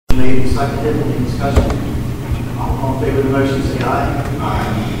made and seconded. Any discussion? All in favor of the motion, say aye.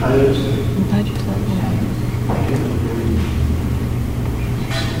 Aye. Opposed?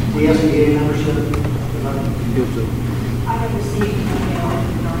 The SBA membership? I have received an email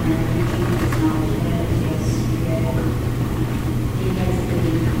from Governor Energy acknowledging that the SBA he has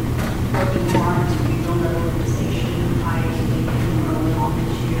been working hard to rebuild that organization. I have taken early on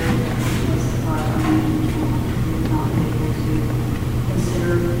this year that most of our management is not able to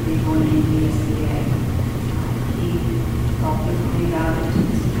consider rejoining the SBA. He thought differently about it, took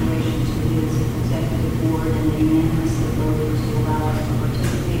the situation to his executive board, and they unanimously voted to allow us to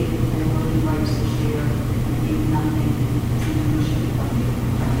participate in the voting rights this year and do nothing in the mission of the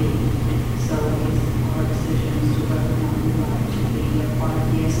So it's our decision to whether or not we want to be a part of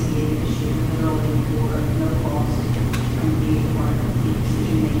the SBA this year, literally for no cost, and be a part of the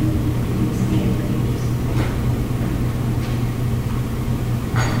decision making of the SBA pages.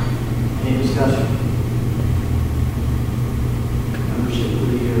 Any discussion? Membership for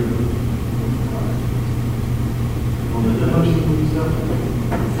the year. On the motion, please,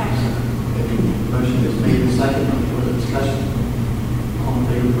 motion is made and seconded. Any further discussion? All in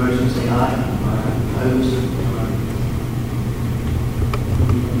favor of the motion, say aye. Aye. Opposed?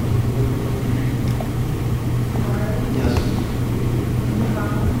 Yes.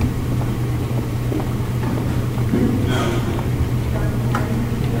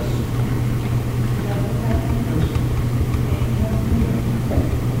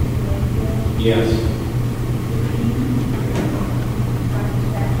 Yes.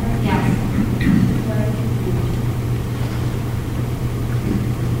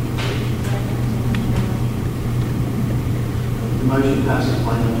 The motion passes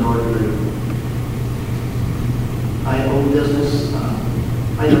by majority vote. Old business,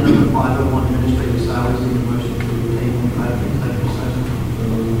 item number 501, administrative salaries, need a motion to table private executive session.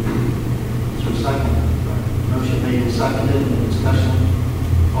 Is there a second? Motion made and seconded. Any discussion?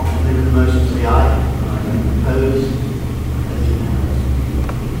 All in favor of the motion, say aye. Opposed? That's unanimous.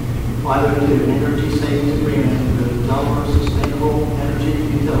 502, energy savings agreement with the Delaware Sustainable Energy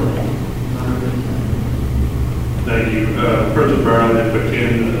Utility. Thank you. President Brown, if I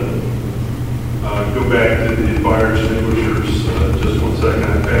can go back to the fire extinguishers just 1 second. I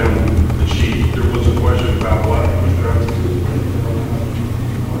found the sheet. There was a question about what I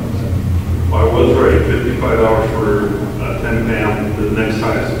was right. $55 for 10 pound. The next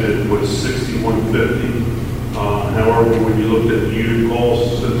highest bid was $61.50. However, when you looked at the unit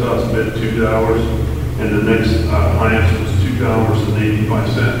cost, Cintas bid $2, and the next highest was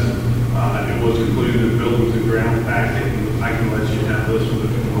 $2.85. It was included in the buildings and ground packet. I can let you have this with a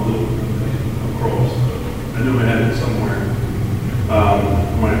little across. I knew I had it somewhere.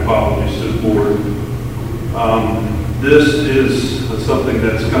 My apologies to the board. This is something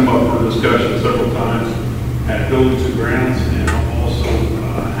that's come up for discussion several times at buildings and grounds, and also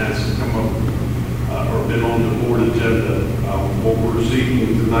has come up or been on the board agenda. What we're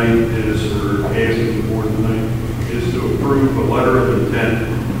seeking tonight is, or asking the board tonight, is to approve a letter of intent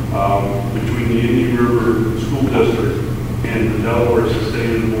between the Indian River School District and the Delaware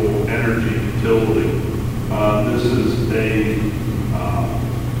Sustainable Energy Utility. This is a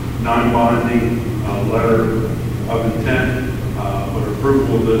non-binding letter of intent, but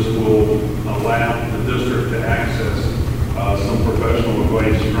approval of this will allow the district to access some professional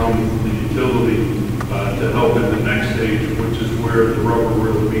advice from the utility to help in the next stage, which is where the rubber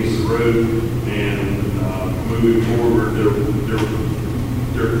really meets the road. And moving forward,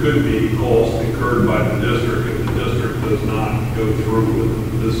 there could be costs incurred by the district if the district does not go through with it.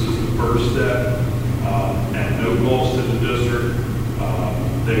 This is the first step at no cost to the district.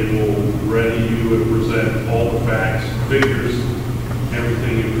 They will ready you and present all the facts, figures,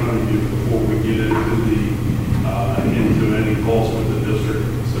 everything in front of you before we get into any cost with the district,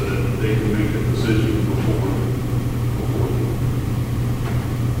 so that they can make a decision before.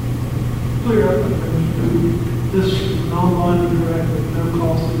 Clear up, this is non-binding, correct, with no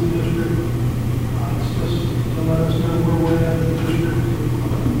cost to the district. It's just to let us know where we're at in the district,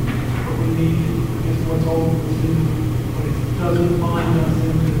 what we need, I guess what's all we need. But it doesn't bind us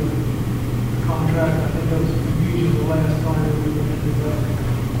into the contract. I think that was confusion the last time we ended up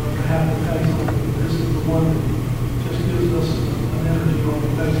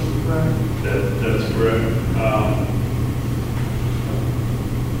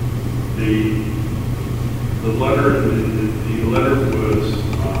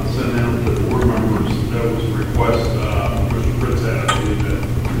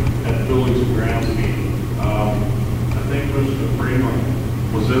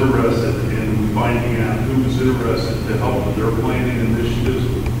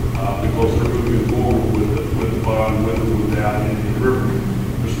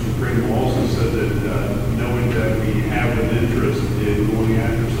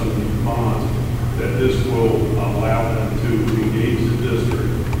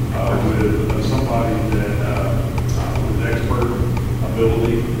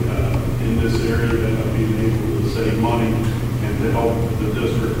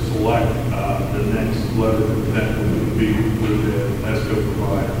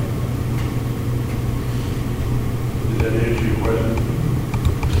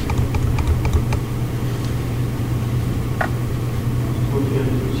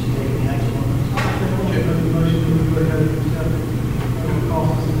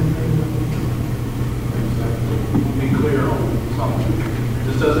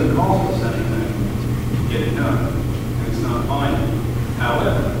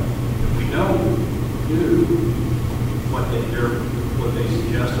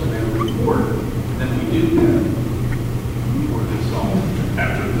supplemental report, then we do that for this all.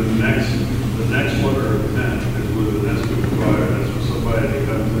 After the next letter of intent is with an escrow provider. That's for somebody that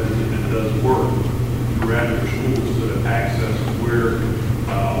comes in and does work throughout your schools to access where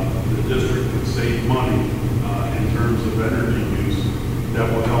the district can save money in terms of energy use that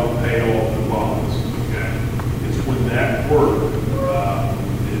will help pay off the bonds. Okay, it's when that work,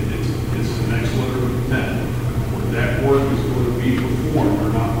 it's the next letter of intent. When that work is going to be performed,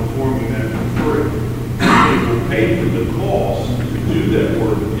 we're not performing that for free. They will pay for the cost to do that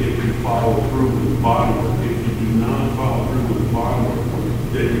work if you follow through with the bond work. If you do not follow through with the bond work,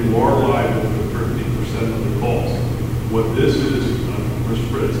 then you are liable for 50% of the cost. What this is, Mr.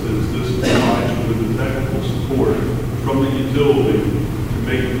 Fritz, is this provides you with the technical support from the utility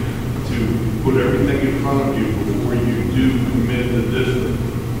to put everything in front of you before you do commit the district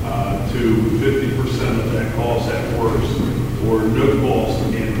to 50% of that cost at worst, or no cost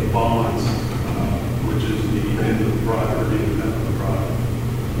in the bonds, which is the end of the project or the end of the project.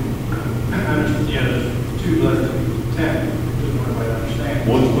 Yeah, there's two less than 10, just one way to understand.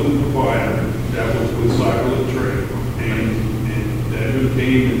 One's with the provider, that was with Cycle and Trade, and that who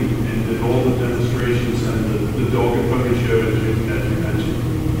came and did all the demonstrations and the dog and pony show as you mentioned.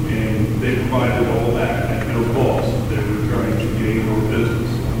 And they provided all that at no cost. They were trying to gain more business.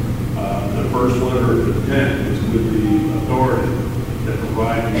 The first letter of intent is with the authority that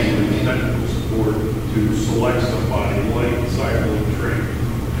provides you with the technical support to select somebody like Cycle and Trade.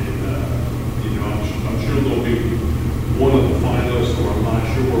 And, I'm sure there'll be one of the finalists, or I'm not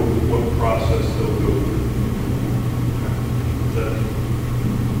sure what process they'll go through.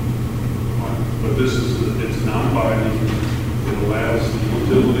 But it's non-binding. It allows the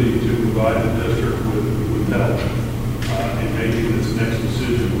utility to provide the district with help in making this next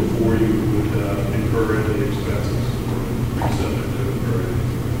decision before you would incur any expenses or subject to incur any.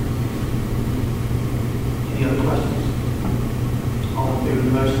 Any other questions? All in favor of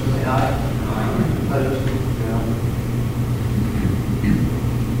the motion, say aye. Aye. Opposed? No.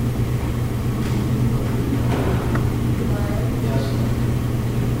 Yes.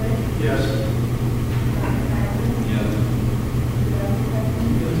 Yes.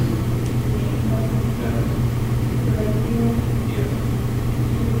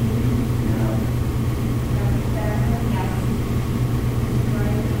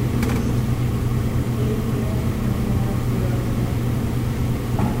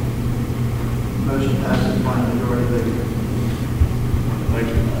 Motion passes by a majority vote. Thank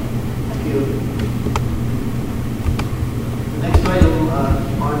you. Thank you. The next item,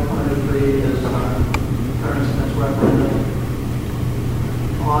 5.03, is current expense referendum.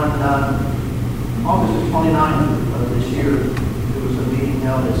 On August 29th of this year, there was a meeting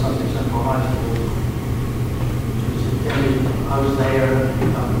held at Sussex Central High School. Which was attended. I was there,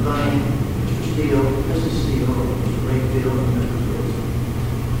 Dr. Dunning, Mr. Steele, Mrs. Steele, Mr. Wakefield, and Mr. Wilson.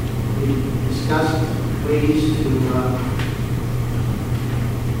 We discussed ways to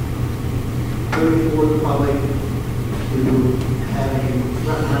go before the public to have a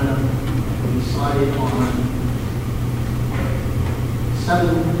referendum. We decided on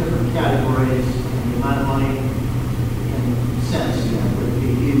 7 different categories and the amount of money in cents that would be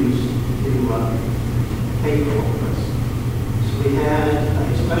used to pay for all this. So we had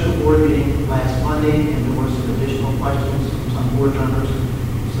a special board meeting last Monday, and there were some additional questions from some board members.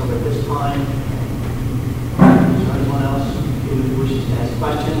 So at this time, is there anyone else who wishes to ask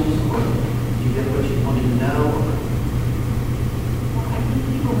questions, or did you get what you wanted to know? Well, I think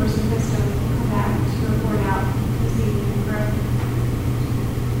people were supposed to come back to report out this evening, correct?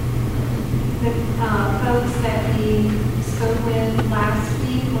 The folks that we spoke with last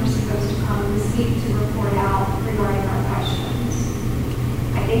week were supposed to come this week to report out regarding our questions.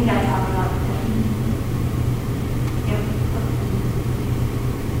 I think that's how we got them. Yep.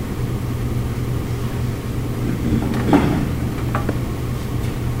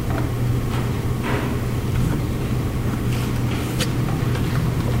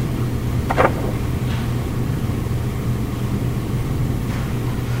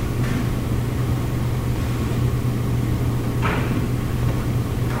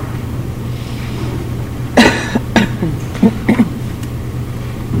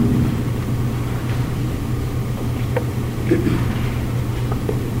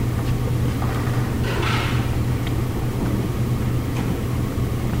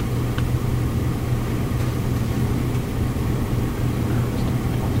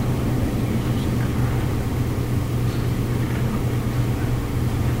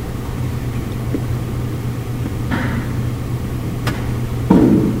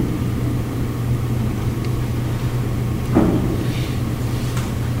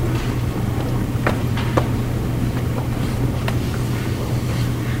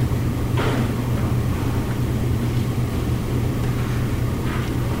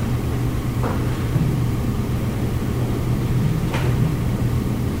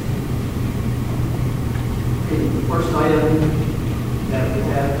 first item that we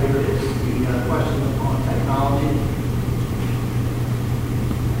have here is the question on technology.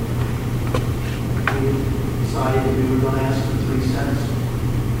 We decided that we were going to ask for 3 cents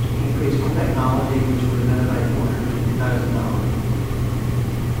increase for technology, which would have been about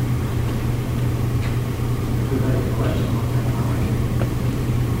 $450,000. We have a question on technology.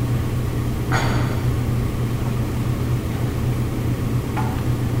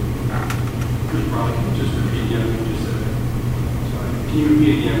 Chris, probably can you just repeat again what you just said? Sorry. Can you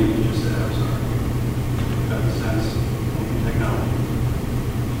repeat again what you just said? I'm sorry. About the sense of technology.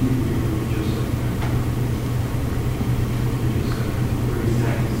 Can you repeat what you just said? You just said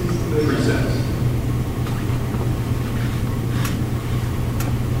 3 cents.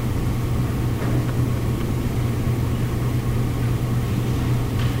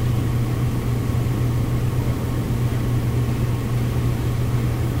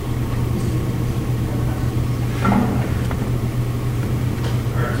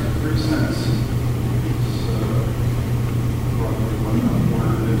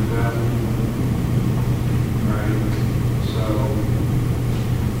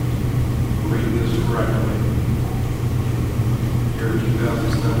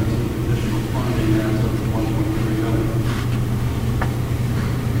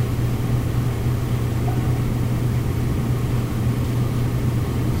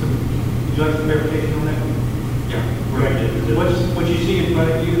 Would you like some clarification on that? Yeah. What you see in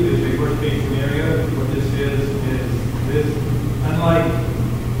front of you is a worst case scenario. What this is this, unlike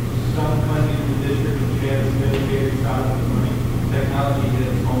some funding in the district which has dedicated size of money, technology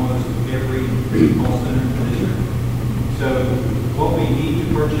hits almost every call center in the district. So what we need to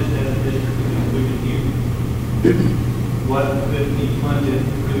purchase as a district is included here. What could be funded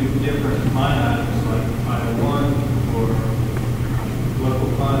through different line items like Title I or local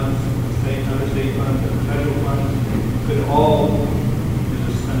funds, other state funds, and federal funds, could all,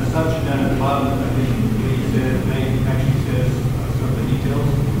 there's an assumption down at the bottom that I think Lee said, May actually says some of the details.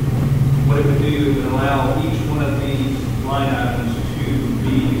 What it would do is it would allow each one of these line items to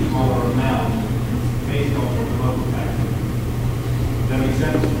be a smaller amount based on the local taxes. Does that make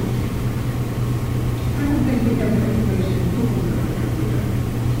sense? I don't think we have the information.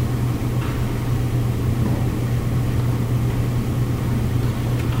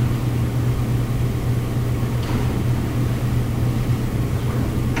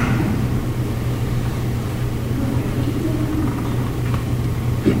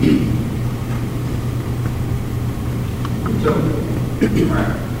 So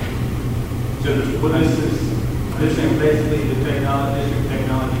what this is basically the district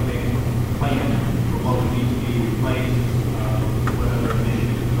technology plan for what would need to be replaced, what other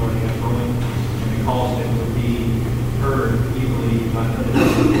initiatives already have going, and the cost that would be incurred easily by the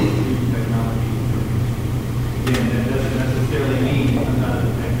technology. Again, that doesn't necessarily mean another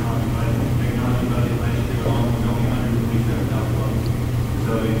technology budget. Technology budget last year alone was only $127,000.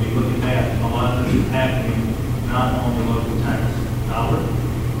 So if you look at that, a lot of this is happening not on the local tax dollar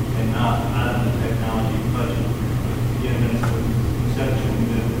and not out of the technology budget. Again, that's the conception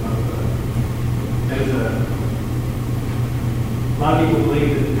there's a lot of people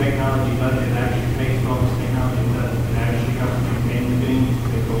believe that the technology budget actually pays for this technology budget. It actually helps maintain the things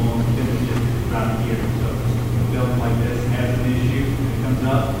that go on within the district throughout the year. So a building like this has an issue that comes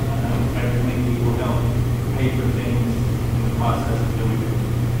up, effectively we will help pay for things in the process of doing it.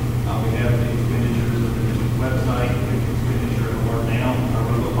 We have the expenditures of the district website, the expenditure of our now, our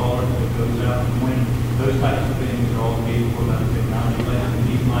robocaller that goes out and when those types of things are all paid for by the technology budget. And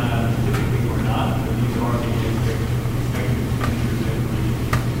these line items typically were not, but these are the expected expenditures every year.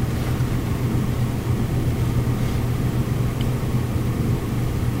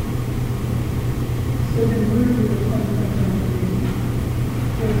 So then where do the funds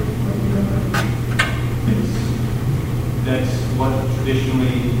That's what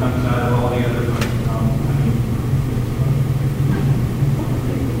traditionally comes out of all the other funds.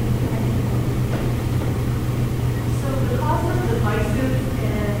 So the cost of devices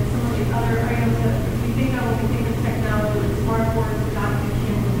and some of the other items that we think of when we think of technology, the smart boards, the document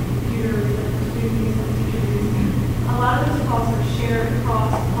cameras, computers that the students and teachers use, a lot of those costs are shared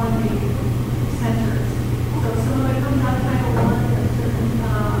across funding centers. So some of it comes out of Title I,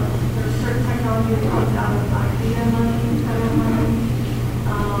 there's certain technology that comes out of IDEA money, federal money.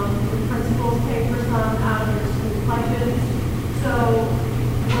 The principals pay for some out of their school budgets. So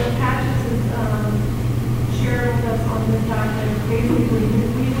what Patches is shared with us on this document, basically, if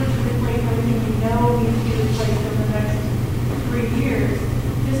we were to replace everything we know needs to be replaced in the next 3 years,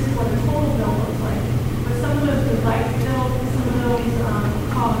 this is what the total bill looks like. But some of those device bills, some of those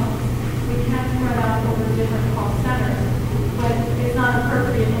costs, we can spread out over different cost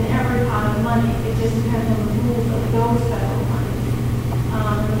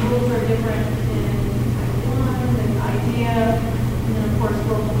course,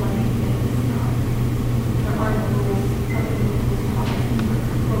 local money is, there are no rules, other rules.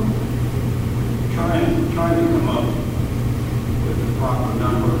 Trying to come up with the proper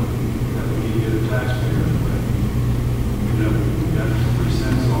number that we can get the taxpayers with. You know, we got 3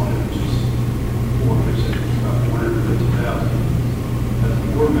 cents on it, which is 4%, about 450,000. As a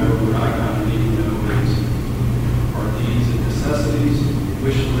board member, what I kind of need to know is, are these necessities,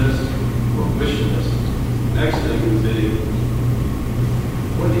 wish list, or wish list? Next thing would be,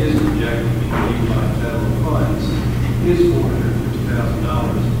 what is projected to be paid by federal funds? Is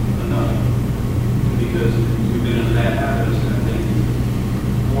 $450,000 enough? Because we've been in that habit of spending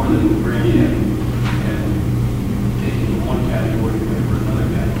more than we bring in and taking one category to pay for another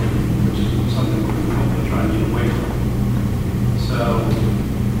category, which is something we're probably trying to get away from. So,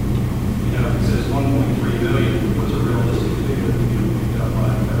 you know, if it says 1.3 million, what's a realistic figure that you know, picked up by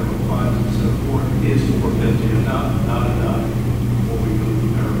federal funds and so forth? Is 450 enough? Not enough? Or we can,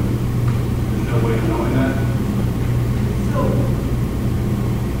 there's no way of knowing that? So,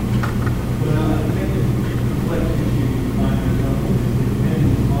 Well, I think the complexity you find yourself in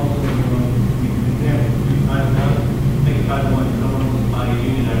depends also on, think about one, someone wants to buy a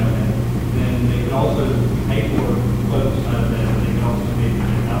unit out of that, then they could also pay for quotes out of that, and they could also pay for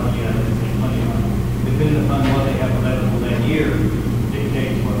technology out of it, save money on it. Depending upon what they have available that year,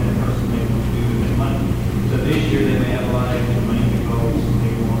 dictates what that person may want to do with their money. So this year, they may have a lot of extra money because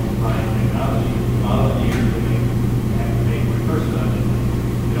people want to buy technology. Other years, they may have to pay for a person out of it.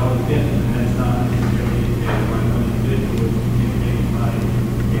 It all depends, and that's not necessarily dictated by one individual, it's dictated by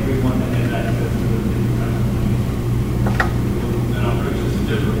everyone that has access to those different kinds of money. Then I'll approach this in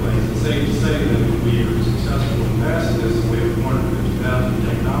different ways. It's safe to say that if we are successful in passing this, and we have 450,000 in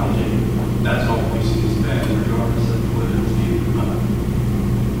technology, that's all we see to spend, regardless of whether it's needed or not.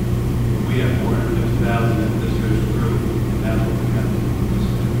 If we have 450,000 that this goes through, and that's what we have to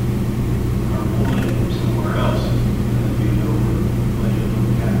spend. Or pull it from somewhere else, and then be an over budget on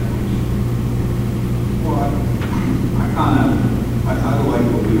the categories. Well, I like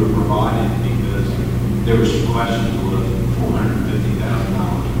what we were providing because there were some questions with $450,000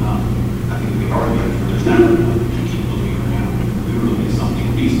 enough. I think we argued for just that enough to keep looking around. We were looking at something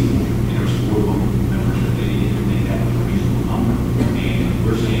reasonable, and there was 4 local members that they didn't think that was a reasonable number. And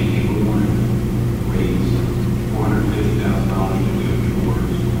we're saying, hey, we want to raise $450,000 to do it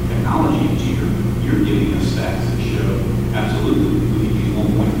towards technology each year. You're giving us stats that show absolutely we could use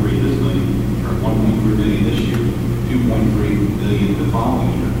 1.3 this million, or 1.3 million this year, 2.3 million the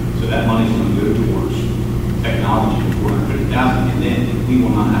following year. So that money's going to go towards technology, 450,000, and then we will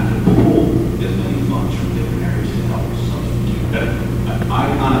not have to pull as many funds from different areas to help us substitute. I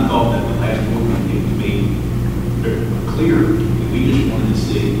kind of thought that the last board meeting was made very clear that we just wanted to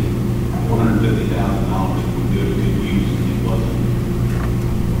see $450,000 would go to good use, and it wasn't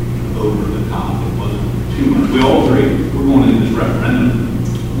over the top. It wasn't too much. We all agree we're going into this referendum.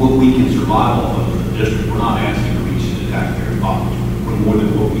 What we can survive off of the district, we're not asking to reach the taxpayers' pockets. We're more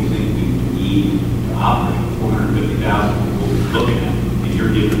than what we think we need to operate. 450,000 is what we're looking at. And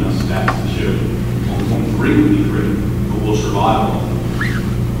you're giving us stats to show 1.3 would be great, but we'll survive off of $450,000.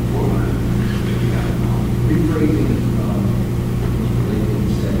 Rephrasing, Mr. Lincoln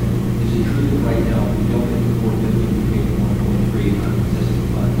said, is it true that right now we don't get the 450, we pay the 1.3 on existing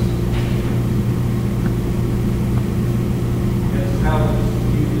funds? That's how it's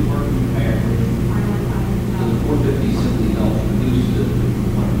usually working in there. So the 450 simply helps reduce the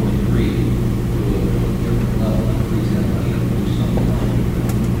 1.3 to a different level, and frees that money up to do something else with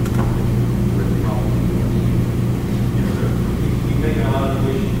it. Where the problem is. Yes, sir. We pay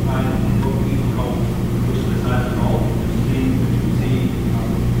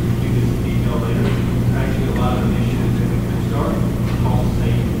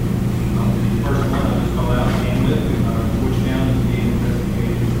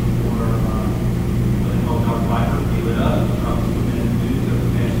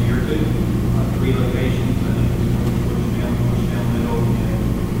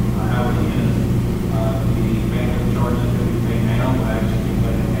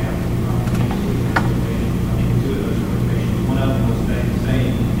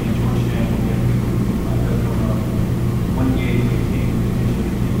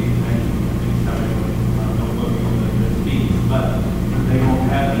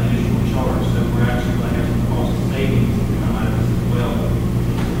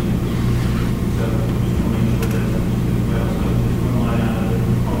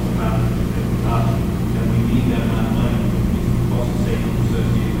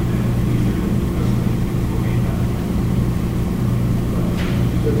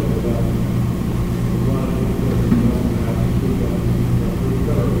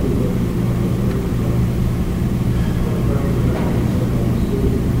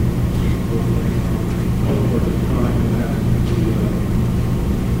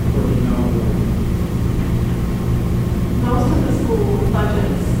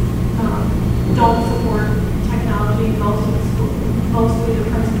don't support technology. Mostly the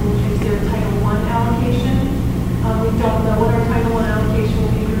principals use their Title I allocation. We don't know what our Title I allocation will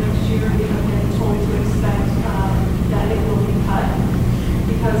be for next year. We have been told to expect that it will be cut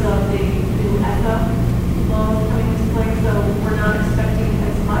because of the new ESSA laws coming into play. So we're not expecting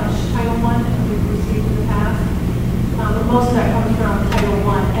as much Title I as we've received in the past. But most of that comes from Title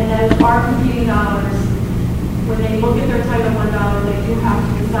I. And then our competing dollars, when they look at their Title I dollar, they do have to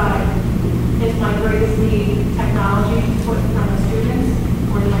decide, is my greatest need technology to put in front of students,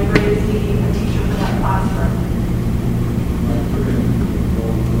 or is my greatest need a teacher for that classroom?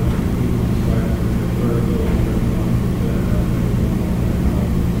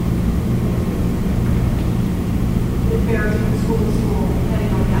 It varies from school to school,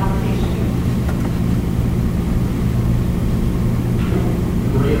 depending on the allocation.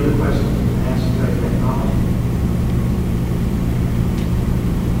 Are there any other questions to ask about technology?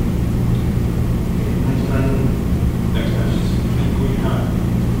 Next item Next question.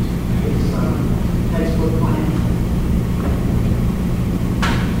 is textbook plan.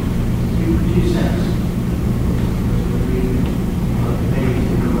 Two cents. We committee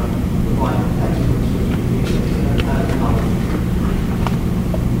to apply for textbooks, which would be $600,000.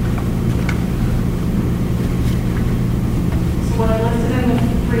 So what I listed in the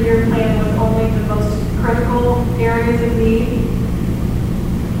three-year plan was only the most critical areas of need.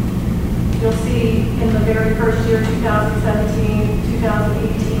 You'll see in the very first year, 2017,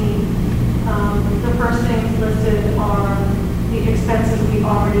 2018, the first things listed are the expenses we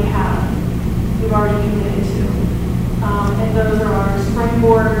already have, we've already committed to. And those are our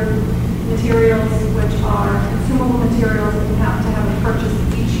springboard materials, which are consumable materials that we have to have a purchase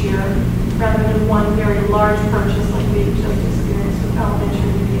each year, rather than one very large purchase like we just experienced with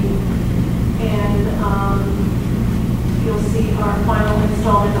elementary reading. And you'll see our final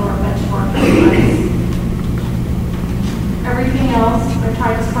installment or benchmark price. Everything else, I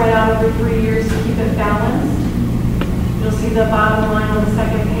tried to spread out over 3 years to keep it balanced. You'll see the bottom line on the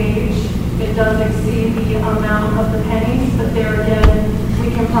second page. It does exceed the amount of the pennies, but there again, we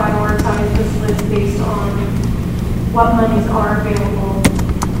can prioritize this list based on what monies are available,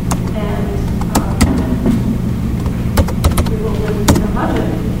 and we will live within the budget.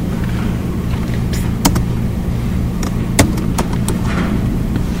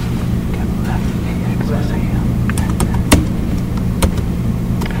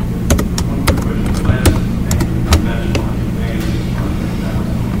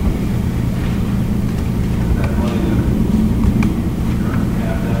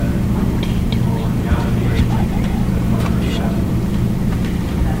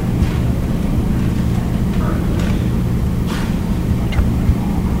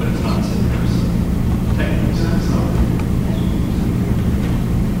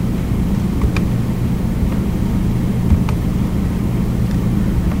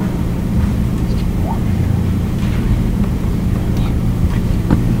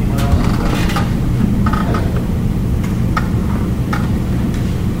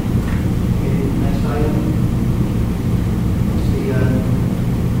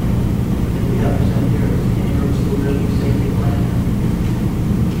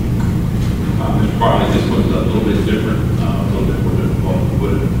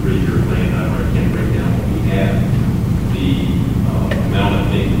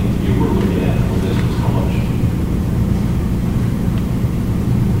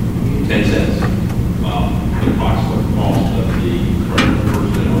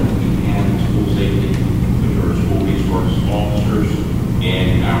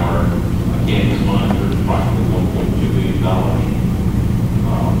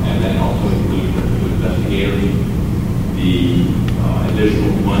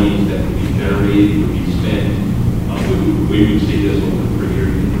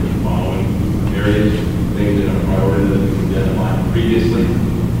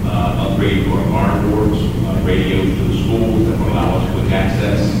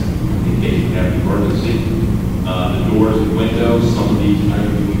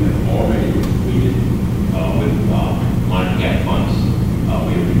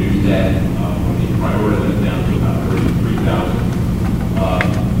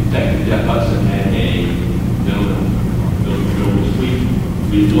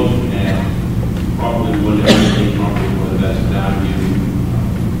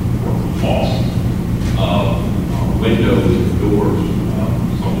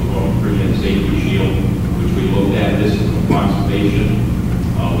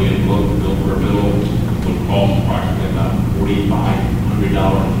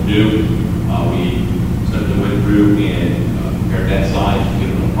 We simply went through and compared that size to get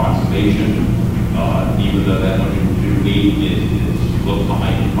an approximation even though that much do need is looked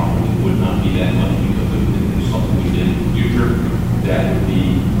like it probably would not be that much because of it's something we did in the future that would be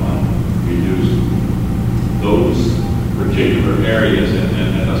reduced. Those particular areas,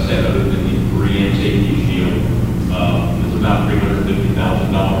 and as I said, other than the Korean safety shield, it's about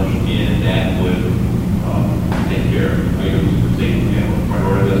 $350,000, and that would take care of items for safety and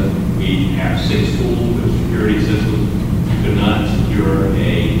priority list. We have 6 schools with security systems. We could not secure a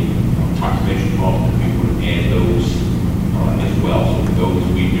approximation cost if we would add those as well. So those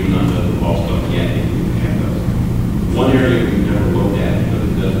we do not know the cost of yet if we have those. One area we've never looked at because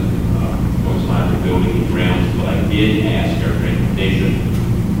it doesn't coincide with building and grounds, but I did ask our transportation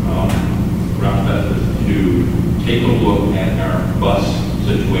route specialist to take a look at our bus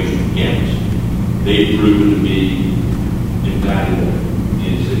situation cameras. They've proven to be invaluable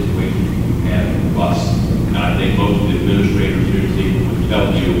in situations we have in the bus. And I think most of the administrators here this evening would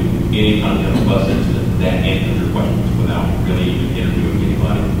tell you anytime you have a bus incident, that answers your questions without really even interviewing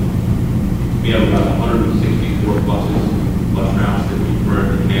anybody. We have about 164 bus routes that we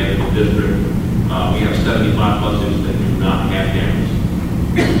currently have in the district. We have 75 buses that do not have cameras.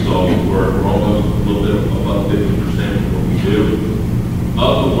 So we're almost a little bit above 50% of what we do.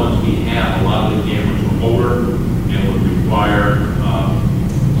 Of the ones we have, a lot of the cameras are older and would require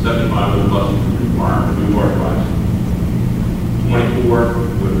 75 of the buses would require new hard drives. 24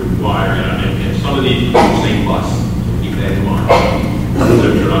 would require, and some of these are the same bus, so keep that in mind. So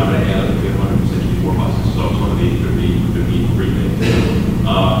you're not going to have 164 buses, so some of these could be rebuilt.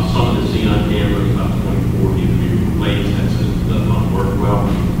 Some of the Xenon cameras, about 24, need to be replaced. That system does not work well.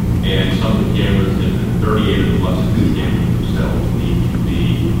 And some of the cameras, in 38 of the buses, the cameras themselves need to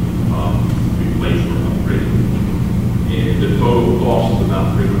be replaced or upgraded. And the total cost is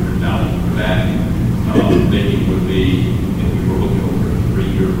about $300,000 for that. Thinking would be, if we were looking over a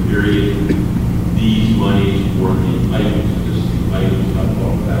 3-year period, these monies for the items I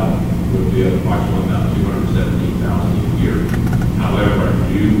talked about would be approximately about $217,000 a year. However, I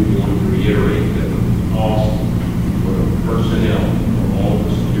do want to reiterate that the cost for the personnel for all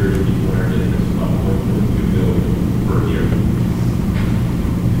the security people in our district is about $1.2 million per year.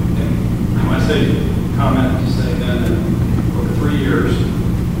 I say, comment to say then that over 3 years,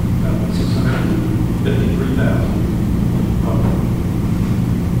 about $653,000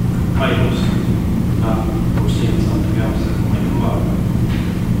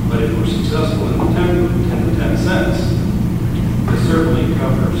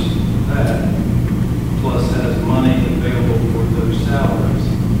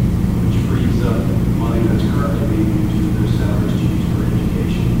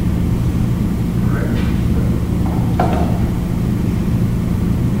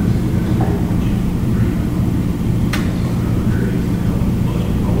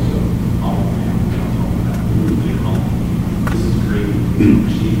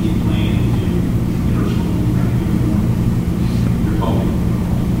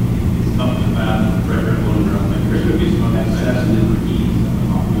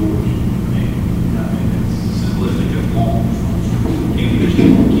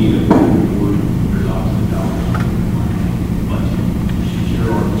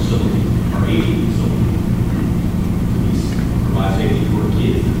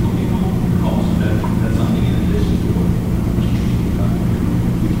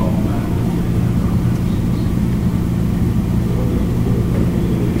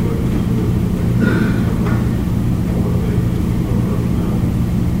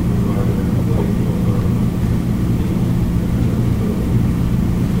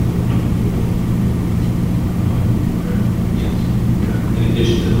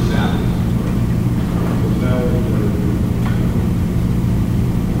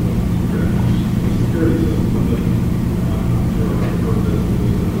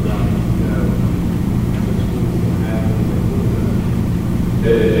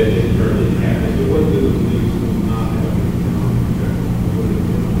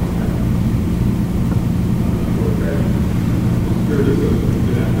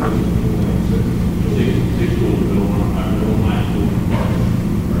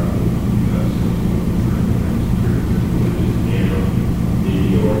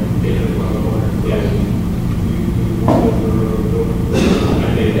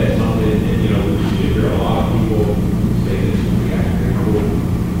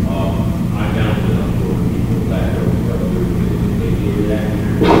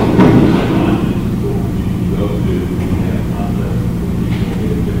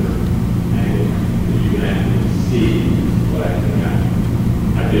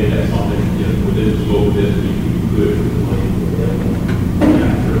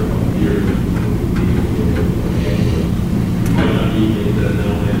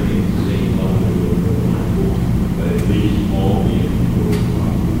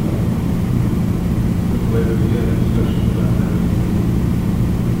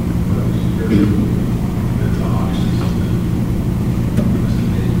 That's obviously something that must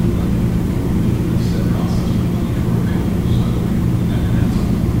have been a set process for money for available, so that's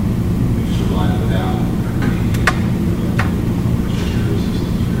something we just relied without.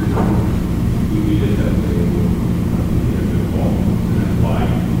 We did that available, call, and that's why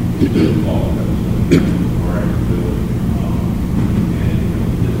we did call that was where I could do it. And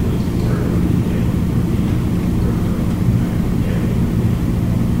this was where we came.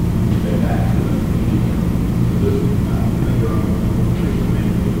 Get back to the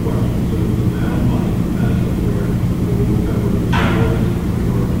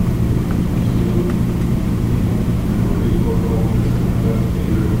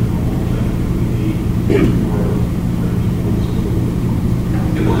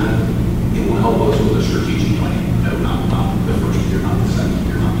it will help us with a strategic plan. No, not the first year, not the second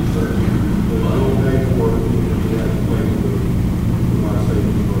year, not the third year.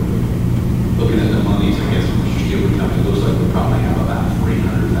 Looking at the monies, I guess, each year would come, it looks like we probably have about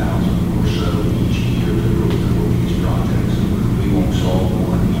 300,000 or so each year to go through these projects. We won't solve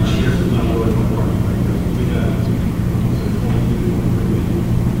one each year.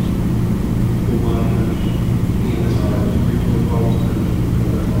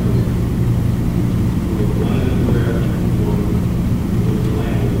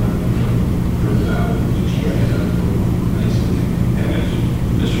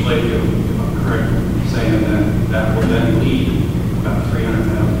 Mr. Lakeville, if I'm correct, saying that will then leave about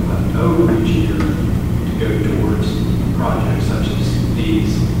 300,000 left over each year to go towards projects such as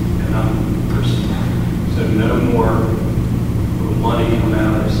these and not personnel. So no more will money come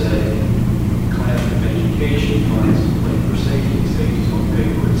out of, say, classroom education funds, like for safety. Safety's going to pay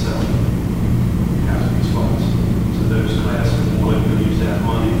for itself. Hazardous funds. So those classrooms will use that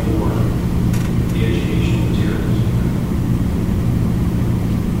money for the educational materials.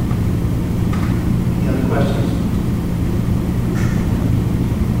 Any other questions?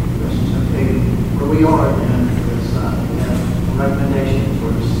 Questions, okay. Where we are then is, we have a recommendation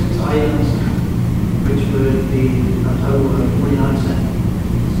for 6 items, which would be a total of 49-cent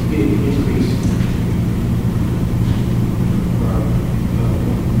increase.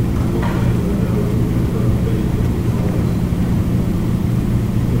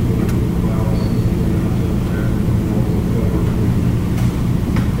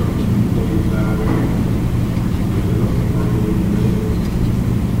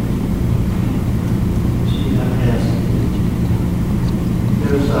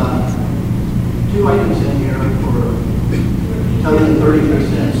 There's 2 items in here for totaling 33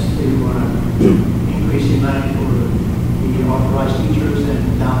 cents to increase the amount for the authorized teachers and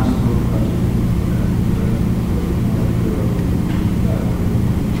balance of the budget.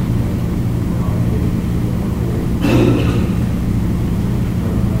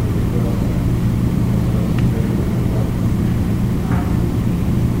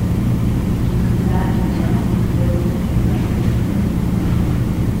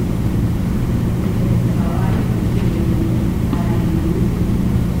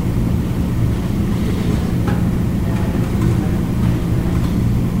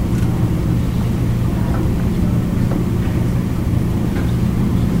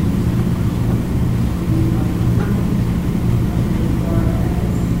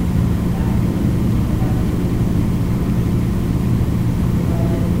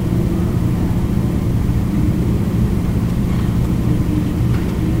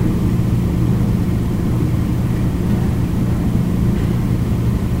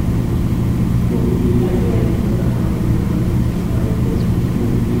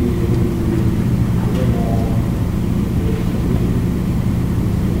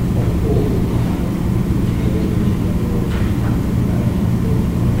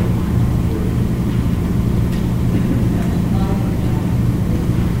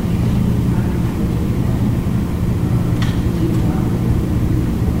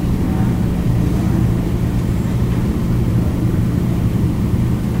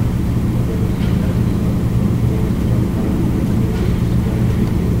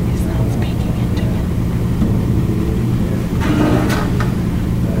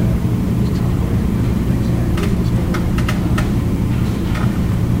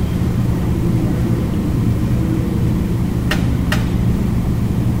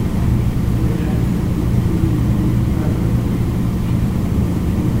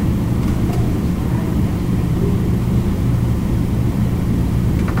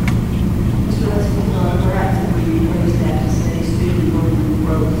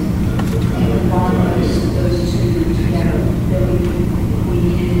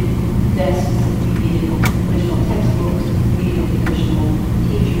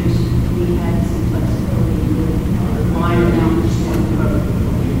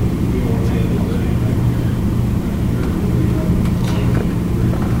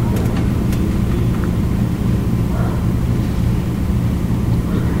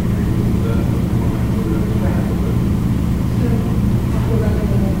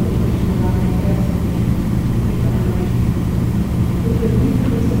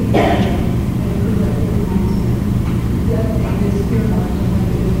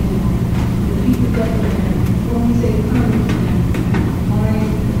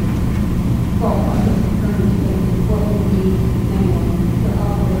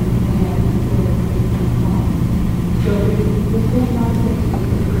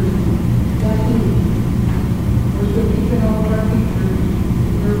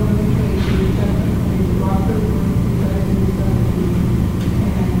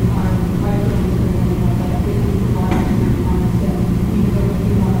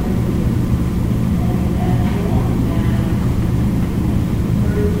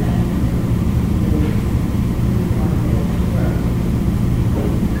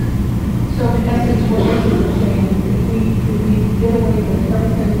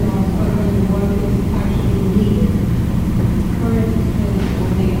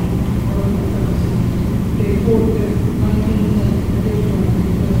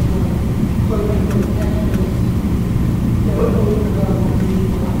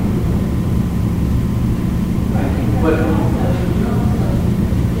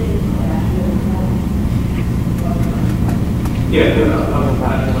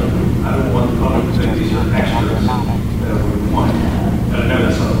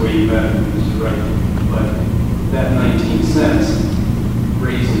 you bet, this is right. But that 19 cents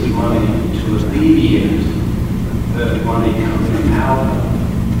raises money to alleviate the money coming out of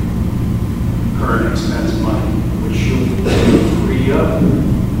current expense money, which should free up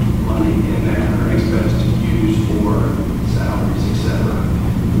money in that current expense to use for salaries, etc.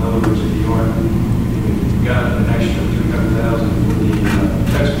 In other words, if you aren't, if you've got an extra 300,000 for the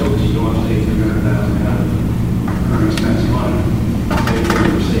textbooks, you don't want to take 300,000 out of current expense money, pay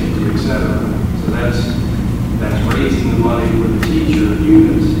for safety, etc. So that's raising the money for the teacher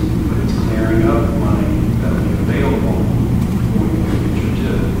units, but it's clearing up money that will be available for the future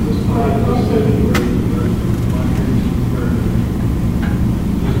too.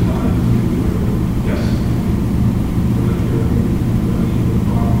 Yes.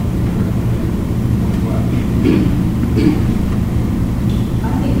 I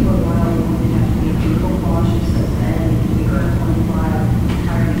think for a while, we're going to have to be a little cautious of that, if we earn 25,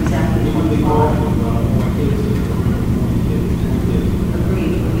 hiring exactly 25.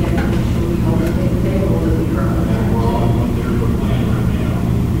 Agreed, but we have to make sure we hold it available that we earn.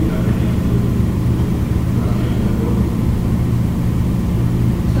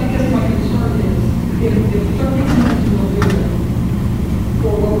 So I guess my concern is, if 30 cents will do it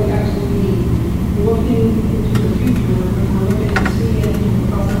for what we actually need, looking into the future, when we're looking at seeing the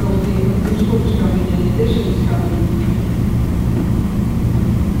possibility of new schools coming in, additions coming,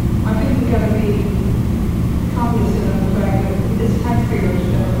 I think we've got to be cognizant of the fact that it's taxpayers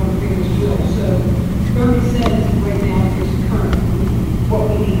that are going to pay this bill. So 30 cents right now is current, what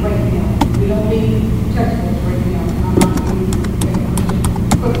we need right now. We don't need textbooks right now. I'm not going to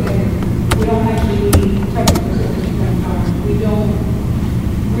put that in. We don't actually need textbooks at this point in time. We don't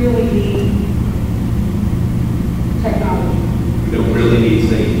really need technology. We don't really need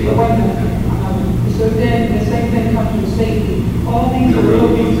safety. But wait a minute. So then the same thing comes with safety. All We these don't are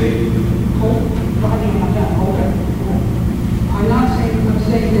really need safety. I'm not saying, I'm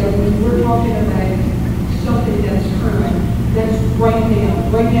saying that when we're talking about something that's current, that's right now.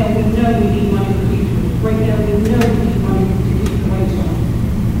 Right now, we know we need money for teachers. Right now, we know we need money to keep the lights on.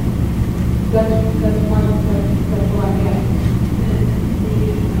 That's what I'm getting.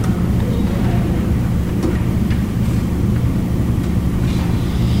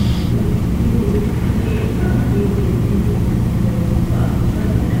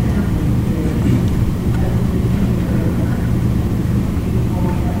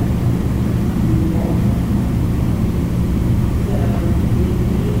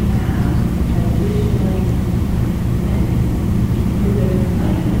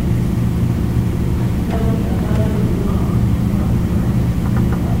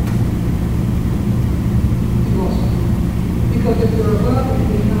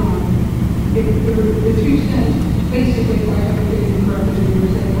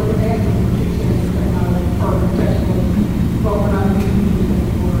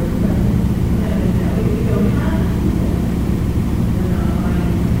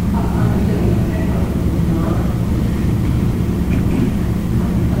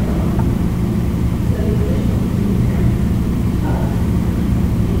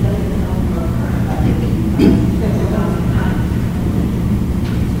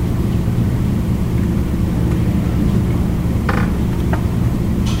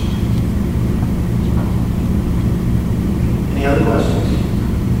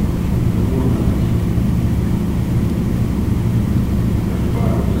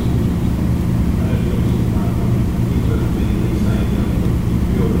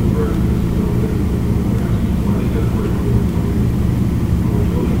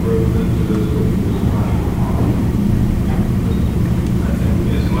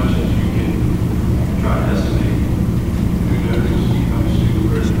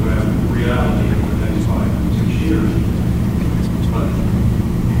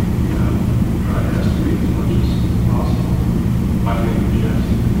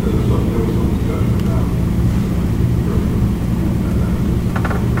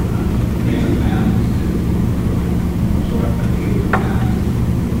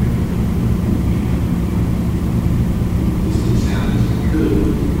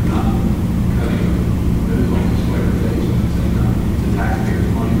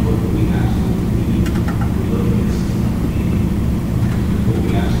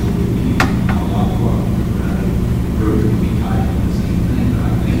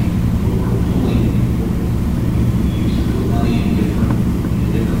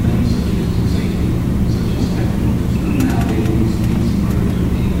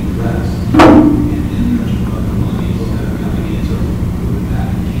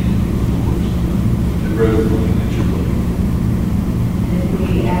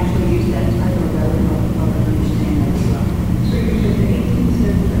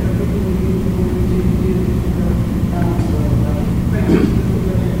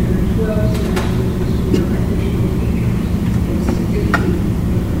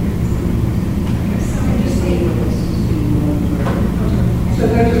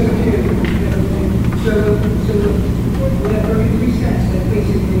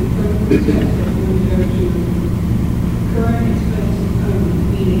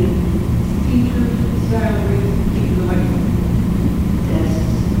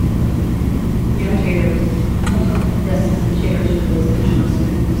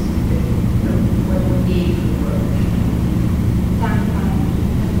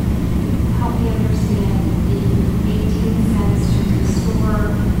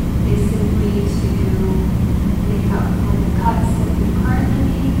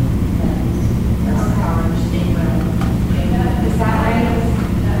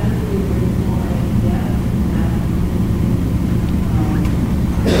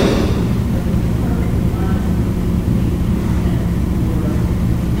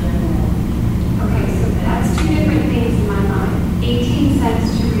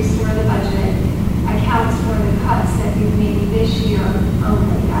 maybe this year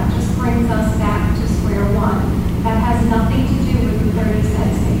only. That just brings us back to square one. That has nothing to do with the 30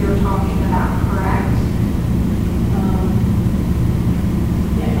 cents that you're talking about, correct?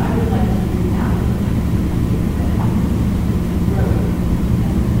 Yes, I would like to do that.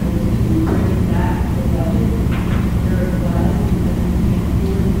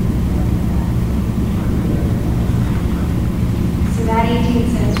 So that 18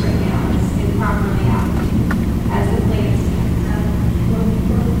 cents right now is improperly allocated as the plan stands.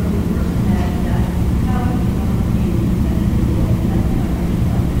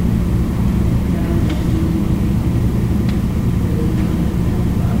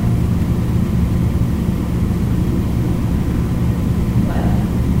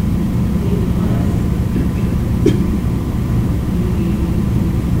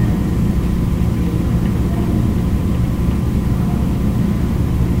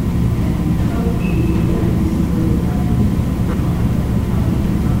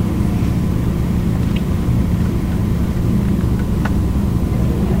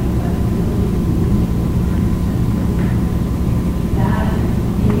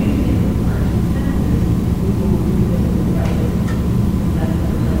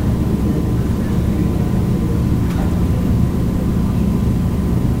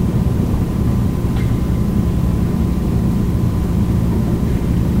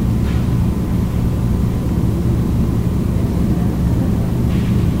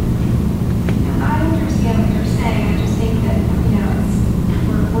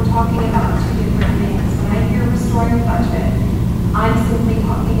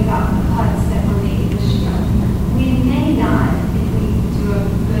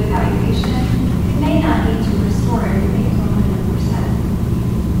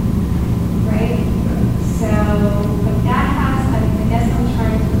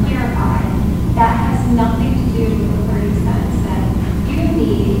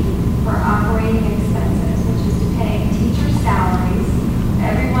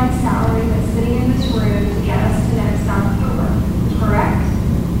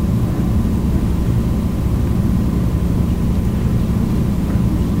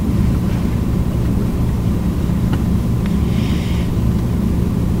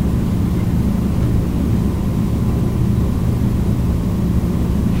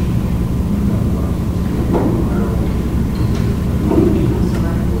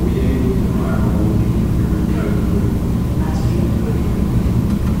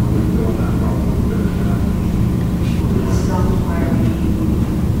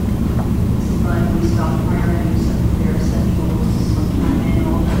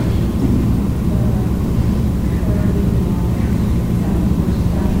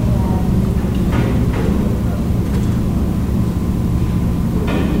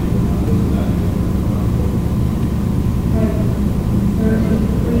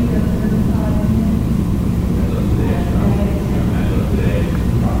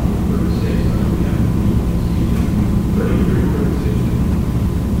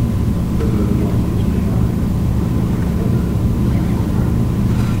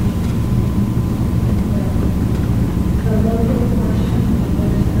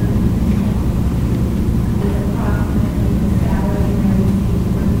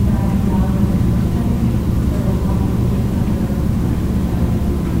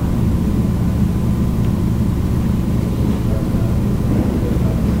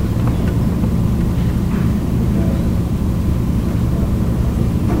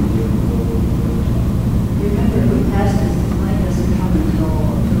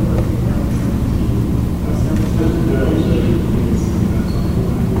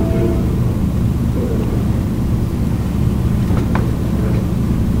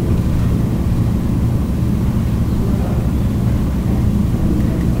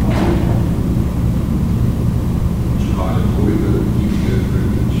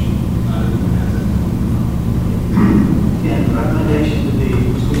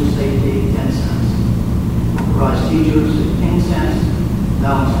 teachers at 10 cents,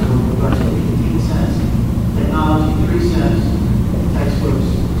 balance for budget 15 cents, technology 3 cents,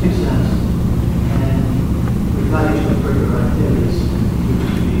 textbooks 2 cents, and evaluation of curricular activities,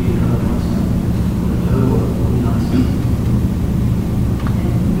 which would be 1 cent, a total of 49 cents.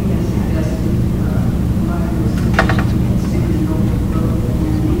 And we have suggested, environmental solutions and student enrollment growth,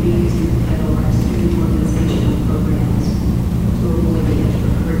 and maybe using the title of our student organizational programs to avoid the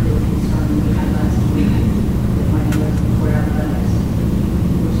extracurricular concern we had last week with my notes before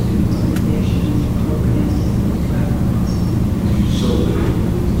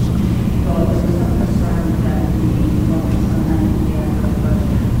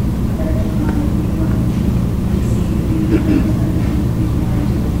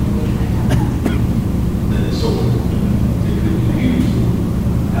Then it's sold. It could be used.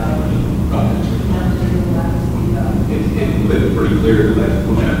 It's been pretty clear that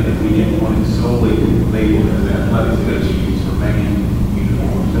if we didn't want it solely labeled as athletics, it is used for band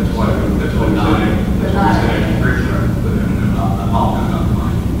uniforms. That's why we said extracurricular. But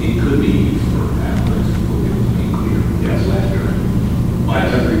it could be used for athletics, it was being clear. Yes, last year. By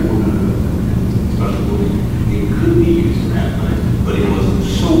every one of the special bulletin, it could be used for athletics, but it wasn't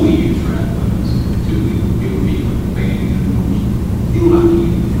solely used for athletics. It would be band uniforms. It would not be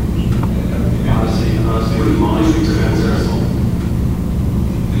uniforms. Honestly, with my experience,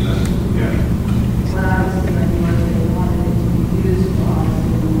 yeah. What I was thinking was they wanted it to be used for.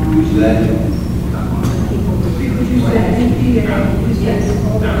 Use that. You said EPA, you said it's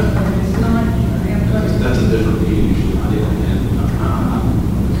not athletics. That's a different meeting usually. I didn't,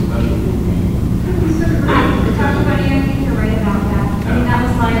 special meeting. I talked about anything to write about that. I mean, that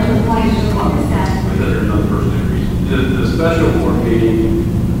was my other point, what was that? Is there another person that reason? The special board meeting,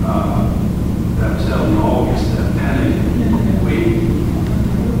 that was held in August at Penny,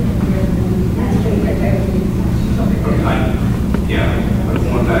 but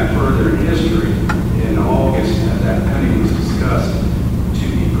going back further in history, in August, that penny was discussed to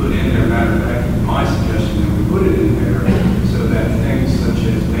be put in there. Matter of fact, my suggestion that we put it in there so that things such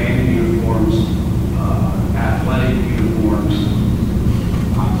as band uniforms, athletic uniforms,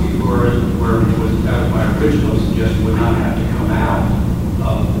 where it was, that was my original suggestion, would not have to come out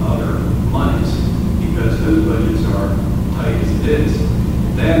of other monies because those budgets are tight as it is.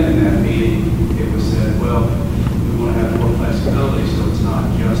 Then in that meeting, it was said, well, we want to have more flexibility so it's not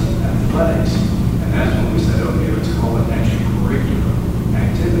just athletics. And that's when we said, okay, let's call it extracurricular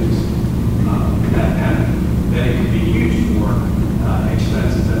activities. And then it could be used for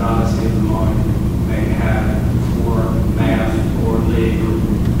expenses that Odyssey of the Mind may have for math or league or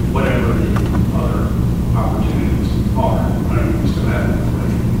whatever the other opportunities are. I don't know if we still have it,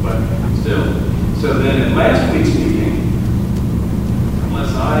 but still. So then in last week's meeting,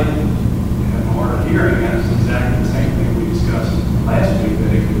 unless I have a hard of hearing, that's exactly the same thing we discussed last week,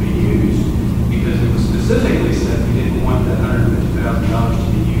 that it could be used, because it was specifically said we didn't want that $150,000 to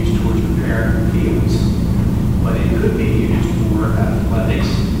be used towards repairing fields, but it could be used for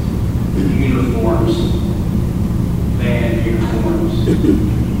athletics, uniforms, band uniforms,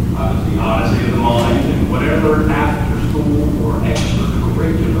 the Odyssey of the Mind, and whatever after school or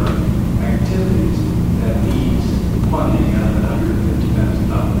extracurricular activities that needs funding out of that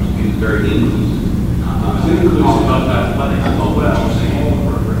 $150,000. It's very inclusive. It's inclusive of athletics as well, all the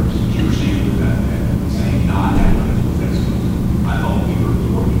programs. You were saying that, saying not athletics, but that's exclusive. I thought we were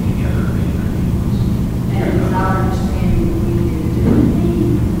working together in there. And it was our understanding that we didn't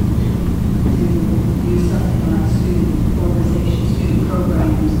need to do something like student organizations, student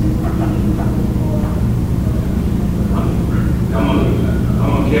programs that were being available. I'm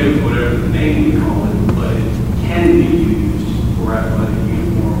okay with whatever the name we call it, but it can be used for athletic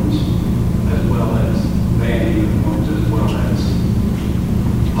uniforms as well as band uniforms as well as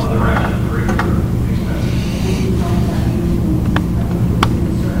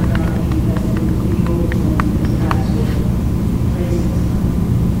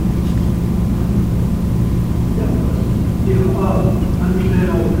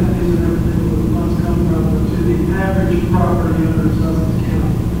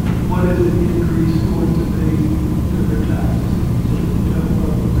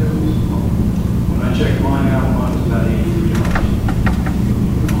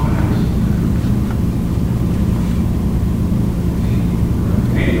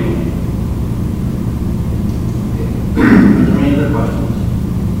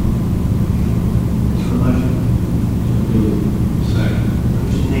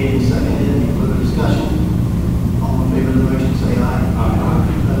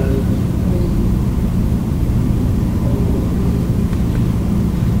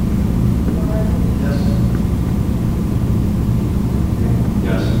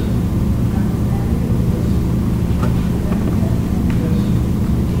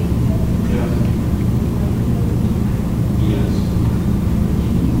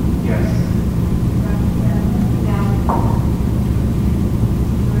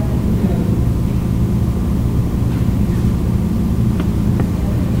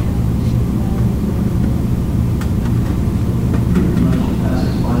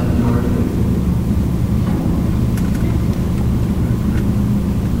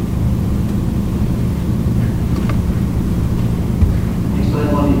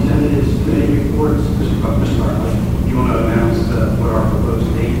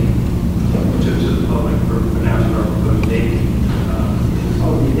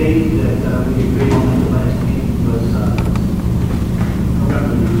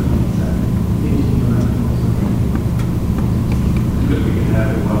that we can have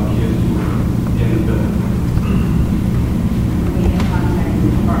it while kids were in the building. We have contacted the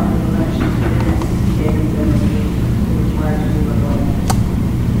Department of Elections for this, and the required to do it.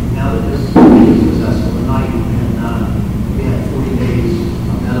 Now that this is successful tonight, and we have 40 days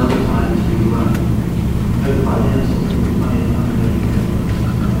from that other time to notify them so we can find it under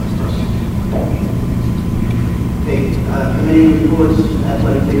Okay, committee reports,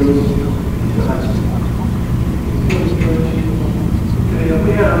 athletic fields, to high school. Okay, we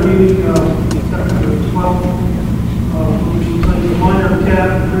had a meeting, September 12th, which was a minor cap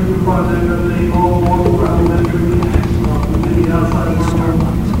improvement project update, all Walker Elementary. We did the outside work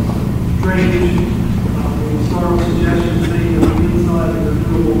on drainage. We started with suggestions made on the inside of the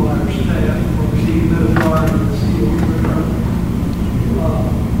doable by our staff, or the dehumidifier and the seal.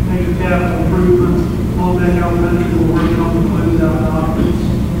 Major capital improvements, Lowbank Elementary, we're working on the closeout documents.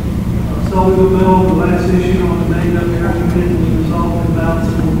 Sullivan Mill, the last issue on the main up air committee was resolved in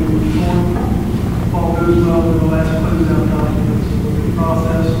balance and will be reformed. If all goes well with the last closeout documents, it will be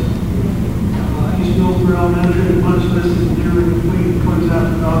processed. East Millsboro Elementary, the punch list is nearly complete. Closeout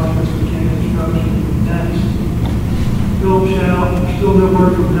the documents for camp construction next. Philip Shell, still no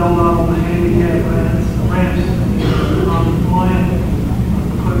word from DelDOT on the handicap ramps, non-compliant.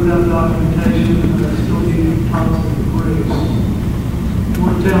 Closeout documentation, still needing tons of bricks.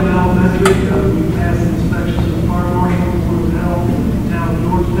 Georgetown Elementary, we passed inspections of the fire marshal, Board of Health, in the town of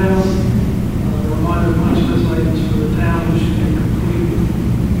Georgetown. The reminder punch list items for the town that should be completed.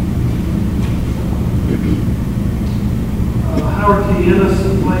 Howard T. Ennis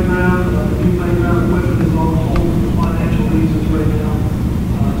playground, the new playground equipment is on hold for financial reasons right now,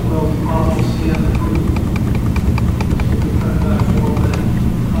 as well as possible CM approval.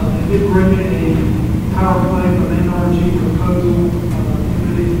 They did bring in a power plant of NRG proposal.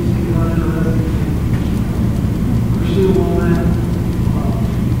 Committee is interested in pursue on that.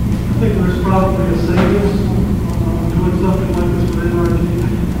 I think there's probably a savings on doing something like this with NRG.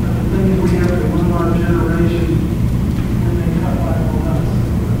 The thing is, we have to run our generation and they cut back on us.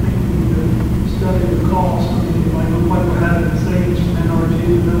 I think we need to study the cost. I mean, it might look like we're having savings from NRG,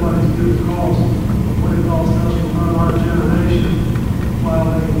 but nobody's good at cost of what it costs us to run our generation while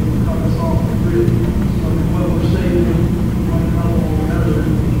they cut us off the grid. So what we're saving might come altogether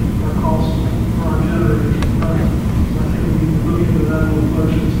our costs for our generators. So I think we need to look into that little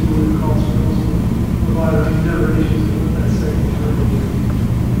budget and see what it costs for us to provide our generations with that savings.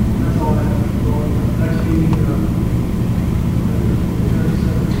 That's all I have. Next meeting,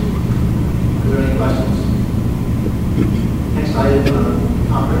 Are there any questions? Next item,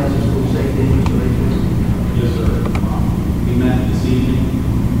 comprehensive school safety and regulations. Yes, sir. We met this evening,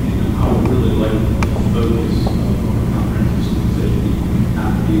 and I would really like to focus on comprehensive school safety,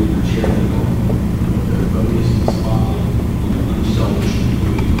 not to be the chairman of the focus and spotlight on the unselfish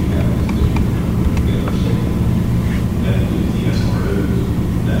employees we have in this district to get our safety. That includes the SROs,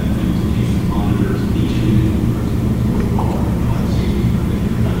 that includes the case monitors, each individual person who's working hard on safety.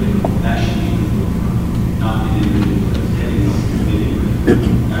 I think that should be the forefront, not an individual that's heading up the committee, but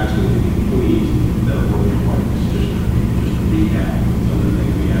actually the employees that are working hard in this district. Just to recap some of the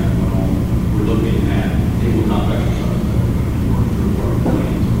things we have going on, we're looking at tabletop exercise that we're going to work through our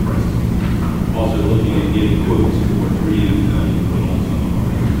plans and present. Also looking at getting quotes for 3M that you put on some of our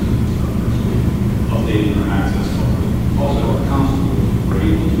areas and stuff. Updating our access cards. Also, our constables were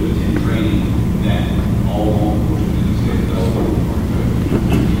able to attend training that all law enforcement in the state does for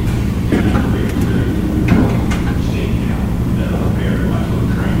state now that are prepared by for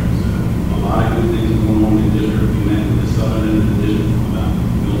training. So a lot of good things going on in the district. We met with the southern end of the district about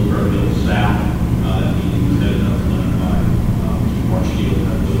Millsboro Hill South. That meeting was headed up by Mr. Mark Shield,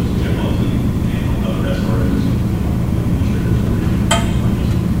 that was Jim Wilson, and other SROs.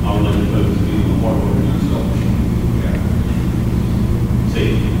 I would like to focus on the hard work and selfish.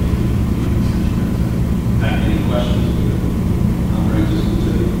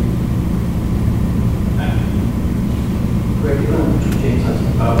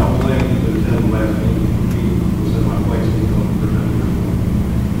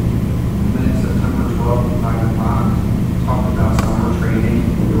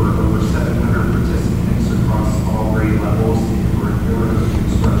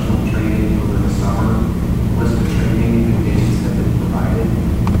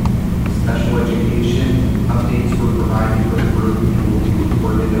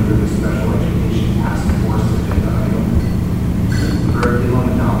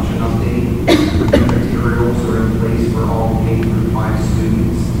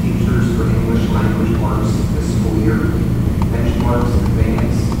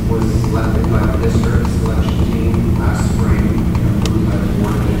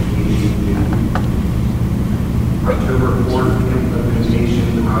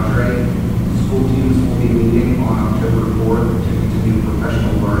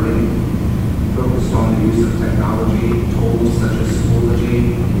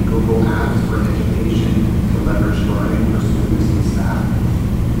 Google Apps for education to leverage learning for students and staff.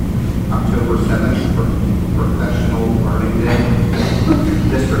 October 7th, Professional Learning Day.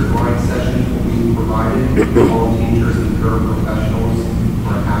 District-wide sessions will be provided to all teachers and paraprofessionals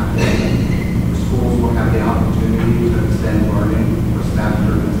for a half day. The schools will have the opportunity to extend learning for staff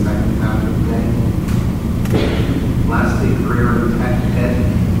during the second half of the day. Lastly, Career Tech Ed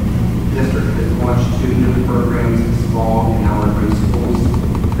District has launched 2 new programs this fall in our high schools.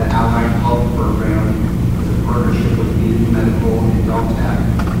 The Allied Health Program is a partnership with Eden Medical and Deltech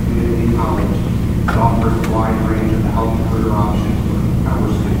Community College. It offers a wide range of health career options for our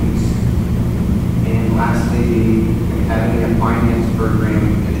students. And lastly, the Academy of Finance program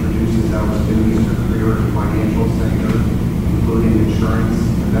introduces our students to career and financial sector, including insurance,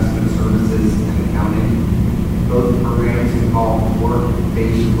 investment services, and accounting. Both programs involve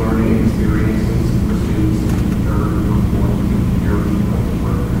work-based learning experiences for students in 3rd or 4th year of the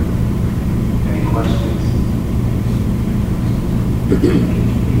program. Any questions? The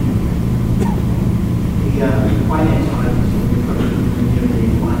finance items will be covered in the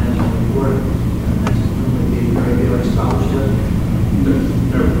financial report, and that's going to be regular scholarship.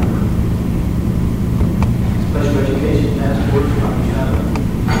 Special education task force, Dr. Chadwick.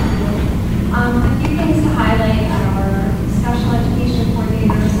 A few things to highlight. Our special education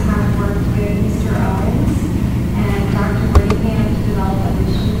coordinators have worked with Mr. Owens and Dr. Whittingham to develop a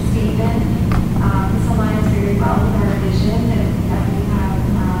vision statement. This aligns very well with our vision that we have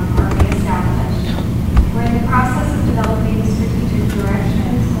already established. We're in the process of developing strategic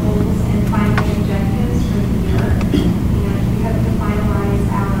directions, goals, and final objectives for the year, and we hope to finalize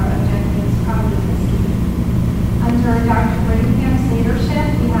our objectives probably this week. Under Dr. Whittingham's leadership,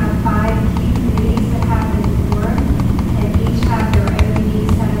 we have 5 key committees that have been formed, and each have their own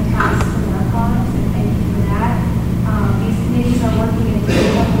unique set of tasks to work on, so thank you for that. These committees are working in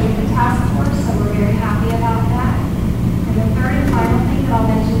tandem with the task force, so we're very happy about that. And the third and final thing that I'll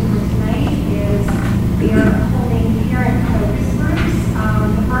mention for tonight is we are holding parent focus groups.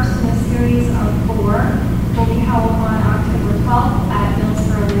 The first in a series of 4 will be held on October 12th at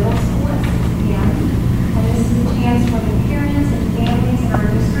Millsboro Middle School at 6 p.m. And this is a chance for the parents and families in our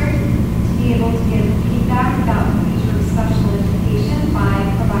district to be able to give feedback about the future of special education by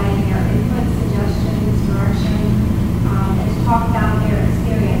providing their input, suggestions, direction, and to talk about their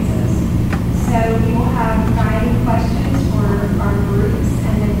experiences. So we will have guiding questions for our groups,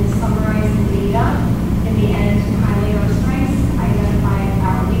 and then we'll summarize the data in the end to highlight our strengths, identify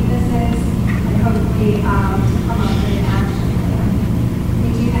our weaknesses, and hopefully to come up with an action plan. We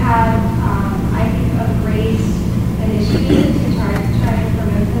do have, I think, a great initiative to try to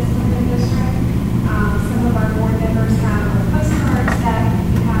promote this in the district. Some of our board members have our postcards that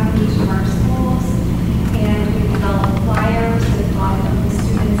we have in each of our schools, and we developed flyers with a lot of the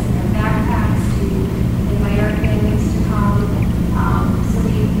students in their backpacks to invite our families to come. So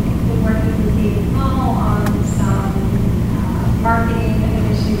we've been working with David Mull on some marketing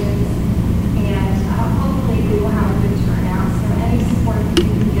initiatives, and hopefully we will have a good turnout. So any support that you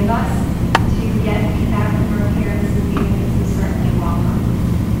can give us to get feedback from our parents and families is certainly welcome.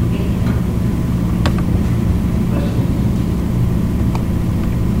 Thank you. Questions?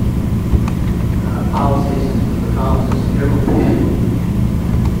 Policies and policies, Harold Pan.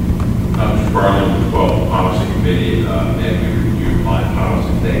 Mr. Barlow, the 12th Policy Committee, and we reviewed 5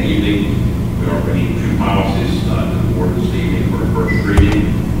 policies that evening. We are bringing 2 policies to the board this evening for first reading.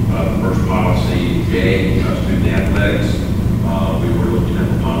 The first policy, J, student athletics. We were looking at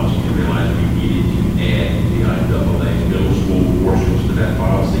the policy and realized we needed to add the IAA middle school portions to that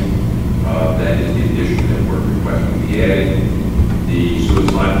policy. That is the addition that we're requesting to be added. The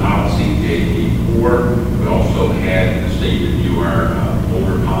suicide policy, JP4. We also had the state review our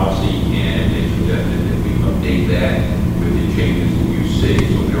older policy, and they suggested that we update that with the changes that you see.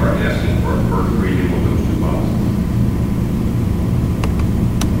 So we are asking for a first reading of those 2 policies.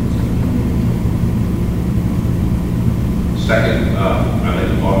 Second, I'd like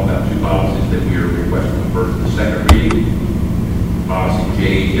to talk about 2 policies that we are requesting the first and the second reading. Policy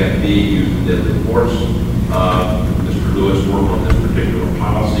JHFB, use of deadly force. Mr. Lewis worked on this particular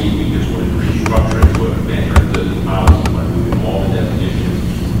policy. We just wanted to restructure it to advance our existing policy by moving all the definitions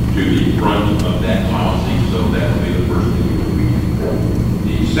to the front of that policy, so that will be the first thing we will read.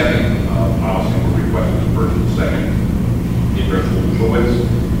 The second policy we're requesting the first and second, interest-school choice.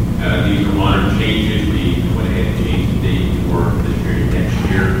 These are minor changes. We went ahead and changed the date for this year and next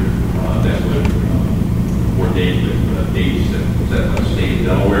year. That would coordinate with dates set by the state of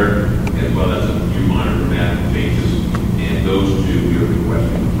Delaware, as well as a few minor grammatical changes. And those 2 we are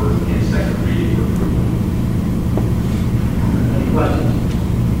requesting the first and second reading for approval. Any questions?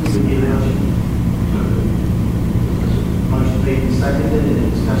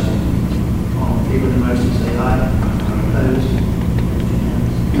 discussion? All in favor of the motion, say aye. Opposed?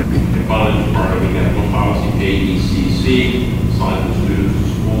 And finally, Mr. Parker, we have one policy, JECC, assigning the students to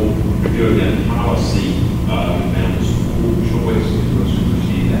school. Reviewing that policy, we found the school choice is going to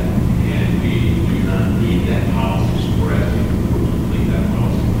supersede that. And we do not need that policy, so we're asking the board to complete that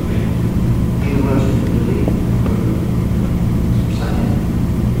policy. Need a motion to delete? Second.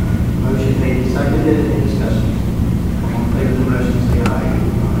 Motion made and seconded. Any discussion? All in favor of the motion, say aye.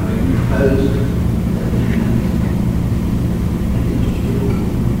 Opposed?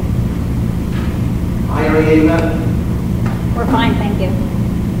 IRA rep? We're fine, thank you.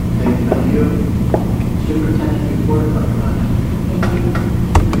 Okay, thank you. Superintendent report, Dr.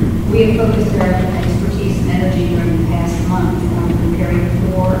 Ryan. We have focused our expertise and energy during the past month on preparing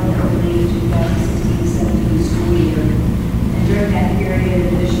for and opening the 2016-17 school year. And during that period, in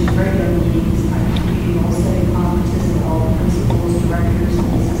addition to regular meetings, I completed all 7 conferences with all the principals, directors, and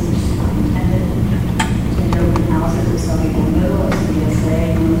assistant superintendent, attended open houses at Southern Middle, CSA,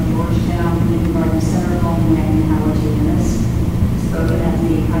 North Georgetown, Kindergarten Center, Home, and Howard Dennis. Spoken at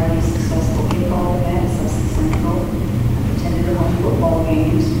the highly successful kickball event at Sussex Central, attended the home football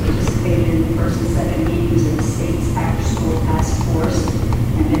games, participated in the first and second meetings of the state's after-school task force,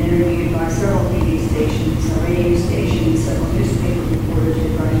 and been interviewed by several TV stations, a radio station, several newspaper reporters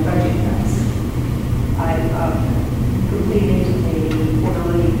regarding budget cuts. I've completed a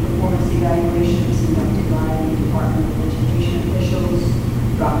quarterly performance evaluations conducted by the Department of Education officials,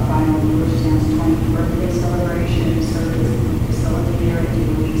 dropped final Georgetown's 20th birthday celebration, served as a facilitator at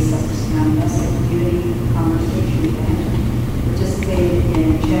DOE Sussex County Essex Community Conversation Event, participated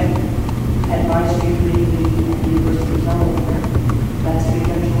in a CHEC advisory committee meeting at the University of Delaware. Last week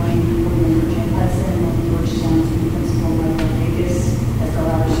I joined board member Jim Hudson and Georgetown's new principal Michael Davis as the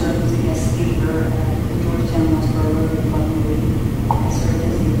latter served as a guest speaker at the Georgetown Westboro Rotary Club meeting. I served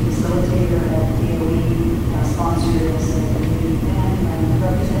as the facilitator at DOE, sponsored as a community event, and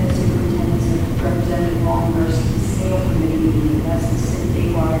represented superintendents and represented Longhurst Sale Committee meeting. That's the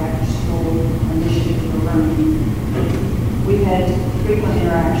citywide after-school initiative for learning. We've had frequent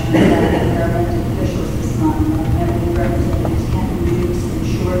interactions with environmental officials this month. I've met with Representatives Kent and Dukes in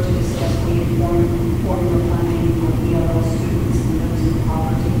short to discuss the formula planning for ELL students and those in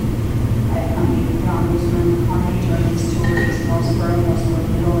poverty. I accompanied the Congressman Connie during his tour to Wellsboro, Westwood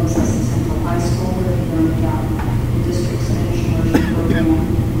Middle, and Sussex Central High School, where he learned about the district's Spanish immersion program,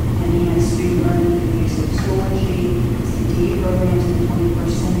 and he has student learning through the use of Schoology, CTE programs in the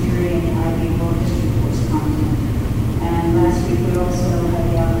 21st century, and the IB World History course content. And last week, we also had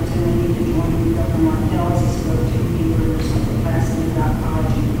the opportunity to join Governor Markell as he spoke to leaders of the classroom about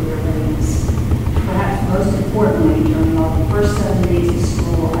college and career readiness. Perhaps most importantly, during all the first 7 days of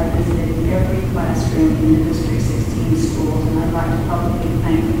school, I visited every classroom in the District 16 schools, and I'd like to publicly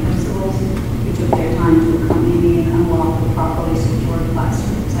thank the principals who took their time to accompany me and unlock the properly secured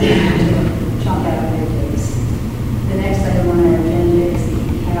classrooms. I had to chunk out their days. The next item on our agenda is the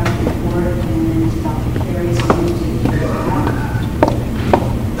ECAP report, and Dr. Carey is going to take care of that.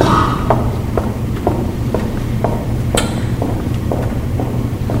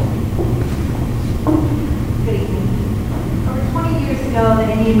 Good evening. Over 20 years ago, the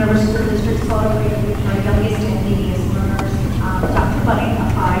Indian River School District sought a way to reach our youngest and neediest learners. Dr. Bunny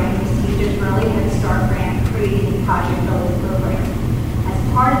applied and received an early Head Start grant creating the Project Building program. As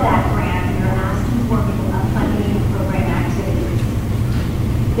part of that grant, we are asking for funding program activities.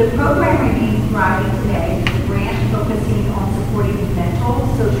 The program remains thriving today, with the grant focusing on supporting the mental,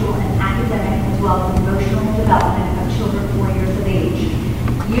 social, and academic, as well as emotional development of children 4 years of age.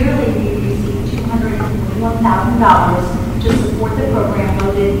 Yearly, we receive $241,000 to support the program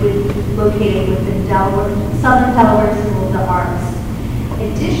located within Southern Delaware School of the Arts.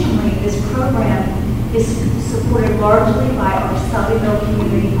 Additionally, this program is supported largely by our Selbyville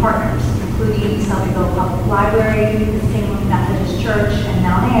community partners, including Selbyville Public Library, the Salem Methodist Church, and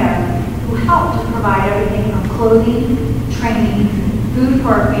Mount Air, who help to provide everything from clothing, training, food for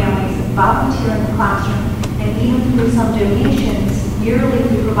our families, volunteer in the classroom, and even through some donations, yearly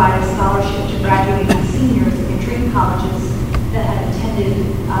we provide a scholarship to graduating seniors in dream colleges that have attended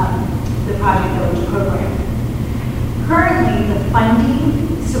the Project Village program. Currently, the funding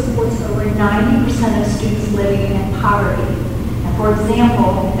supports over 90% of students living in poverty. And for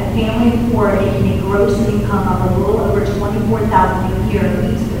example, a family of 4 making a gross income of a little over $24,000 a year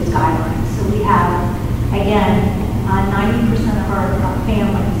meets those guidelines. So we have, again, 90% of our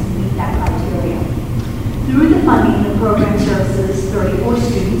families meet that criteria. Through the funding, the program services 34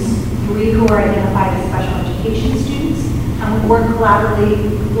 students, 3 who are identified as special education students, and we work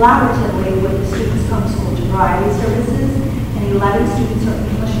collaboratively with the Students Homeschool to Variety Services and a and 11 students are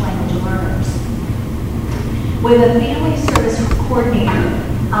English language learners. With a family service coordinator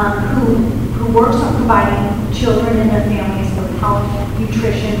who works on providing children and their families with health,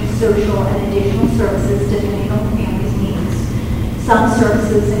 nutrition, social, and additional services depending on the family's needs. Some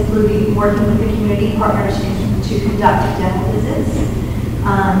services including working with the community partners to conduct dental visits.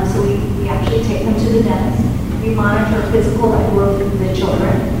 So we actually take them to the dentist. We monitor physical and growth of the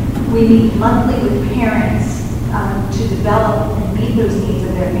children. We meet monthly with parents to develop and meet those needs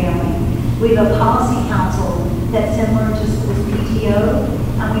of their family. We have a policy council that's similar to schools PTO,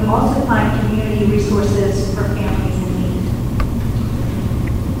 and we also find community resources for families in need.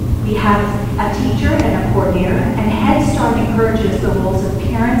 We have a teacher and a coordinator, and Head Start encourages the roles of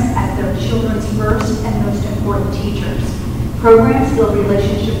parents as their children's first and most important teachers. Programs build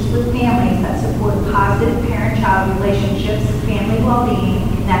relationships with families that support positive parent-child relationships, family well-being,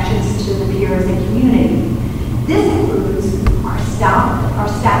 and connections to the peers and community. This includes our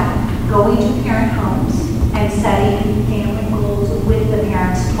staff going to parent homes and setting family goals with the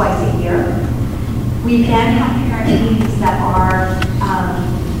parents twice a year. We then have parent meetings that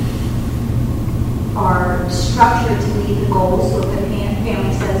are structured to meet the goals. So if the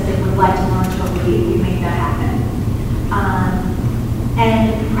family says they would like to learn to read, we make that happen.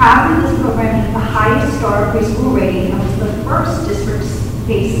 And proudly, this program has the highest star preschool rating and was the first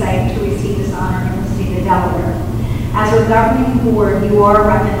district-based site to receive this honor in the state of Delaware. As a governing board, you are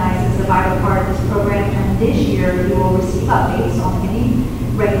recognized as a vital part of this program, and this year you will receive updates on any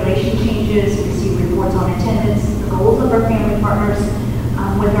regulation changes, receive reports on attendance, the goals of our family partners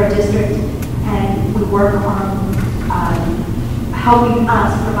with our district, and we work on helping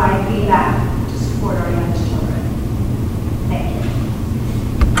us provide feedback to support our youngest children. Thank you.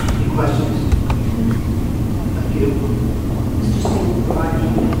 Any questions? Thank you. Mr. Steve,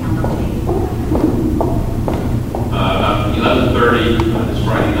 providing accountability. About 11:30, this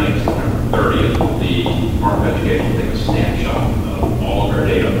Friday night, September 30th, the Department of Education will take a snapshot of all of our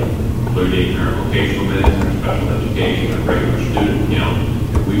data, including our vocational minutes, our special education, our regular student count,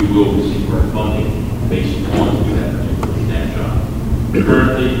 and we will receive our funding based on that particular snapshot.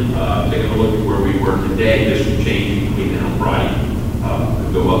 Currently, taking a look at where we were today, this will change between now and Friday,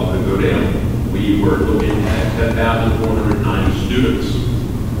 could go up, could go down. We were looking at 10,490 students,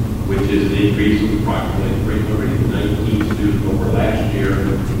 which is an increase of approximately 319 students over last year,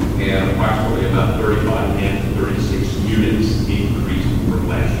 and approximately about 35 to 36 units increase over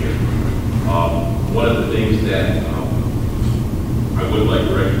last year. One of the things that I would like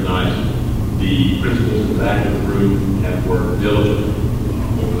to recognize, the principals in the back of the room have worked diligently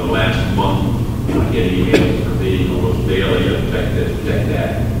over the last month, getting emails from me almost daily, check this, check that.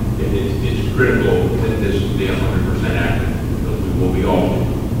 It's critical that this be 100% accurate, because we will be altered.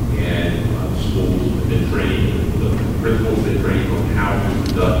 And schools have been trained, the principals have been trained on how to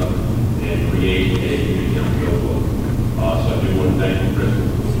conduct and create a community health book. So I do want to thank the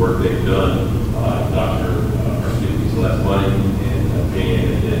principals for the work they've done. Celeste Money and Jane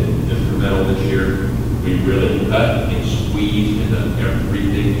have been instrumental this year. We really cut and squeezed into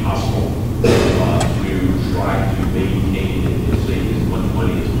everything possible to try to maintain and save as much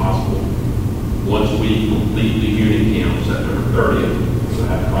money as possible. Once we complete the unit count September 30th, we'll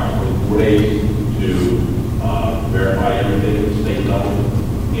have approximately 4 days to verify everything at the state level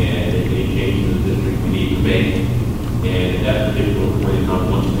and any changes in the district we need to make. And at that particular point in time,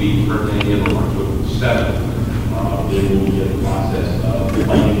 once we turn that in on October 7th, then we'll get the process of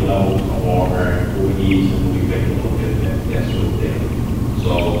funding levels of all of our employees, and we'll be taking a look at that sort of data.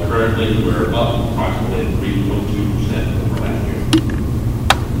 So currently, we're up approximately 3.2% over last year.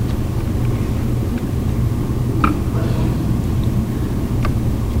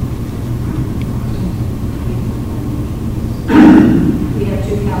 We have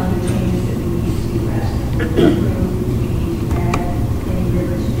 2 calendar changes that we need to approve. We need to add Kenny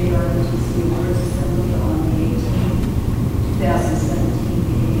Rivers JROTC Water Assembly on the 18th, 2017,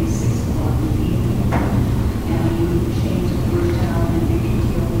 beginning at 6 o'clock in the evening. And we need to change the Georgetown and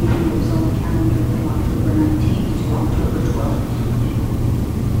APTO meeting that was on the calendar from October 19th to October 12th.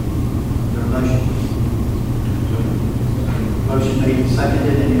 Is there a motion? Motion made and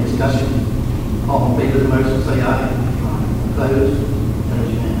seconded. Any discussion? All in favor of the motion, say aye. Opposed? That is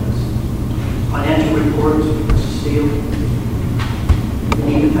unanimous. Financial reports, Mrs. Steele. We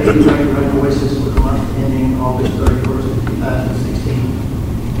need to pay the regular invoices for the month ending August 31st, 2016.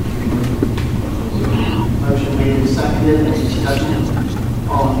 Motion made and seconded. Any discussion?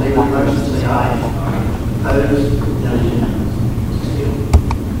 All in favor of the motion, say aye. Opposed? That is unanimous. Mrs. Steele.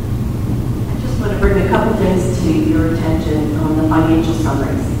 I just want to bring a couple things to your attention on the financial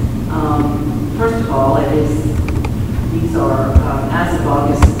summaries. First of all, it is These are as of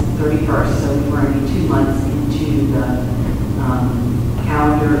August 31st, so we're only 2 months into the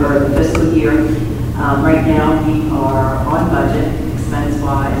calendar or the fiscal year. Right now, we are on budget,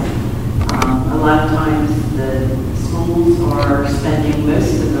 expense-wise. A lot of times, the schools are spending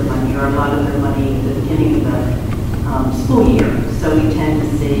most of their money, or a lot of their money at the beginning of the school year. So we tend to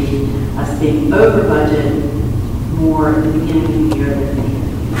see us being over budget more at the beginning of the year than the end.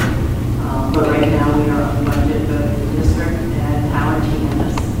 But right now, we are on budget, both the district and Howard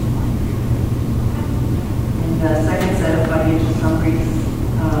TMS. And the second set of financial summaries,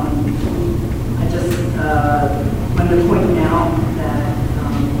 I just want to point out that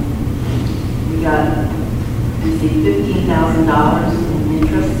we received $15,000 in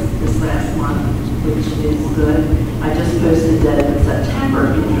interest this last month, which is good. I just posted the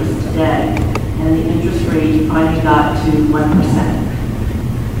September interest today, and the interest rate finally got to 1%.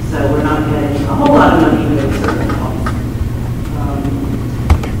 So we're not getting a whole lot of money in those certain costs.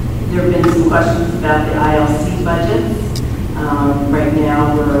 There have been some questions about the ILC budgets. Right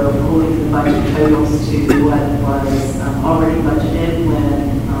now, we're holding the budget totals to what was already budgeted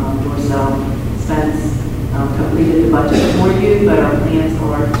when Dorsell Spence completed the budget for you, but our plans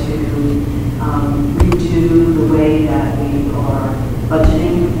are to redo the way that we are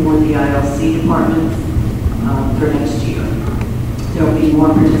budgeting for the ILC departments for next year. There will be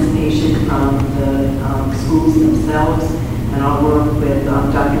more participation from the schools themselves, and I'll work with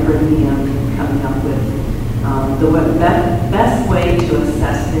Dr. Brittany coming up with the best way to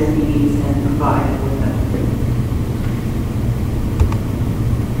assess their needs and provide for them.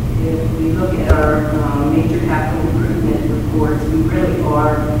 If we look at our major capital improvement reports, we really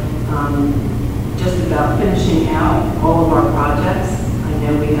are just about finishing out all of our projects. I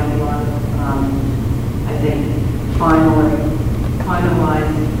know we have a lot of, I think, finalized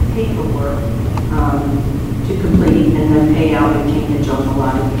paperwork to complete and then pay out retainage on a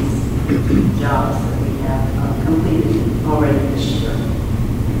lot of these jobs that we have completed already this year.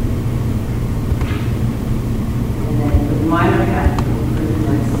 And then the minor capital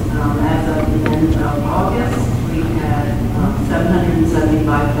improvements, as of the end of August, we had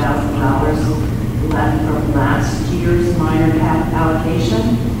 $775,000 left from last year's minor cap allocation.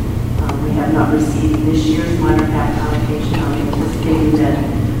 We have not received this year's minor cap allocation. I'm anticipating that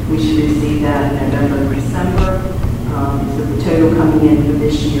we should receive that in November, December. So the total coming in for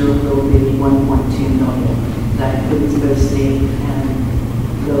this year will be $1.2 million. That includes both state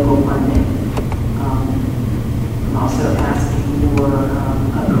and local funding. I'm also asking for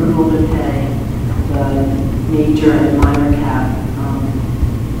approval to pay the major and minor cap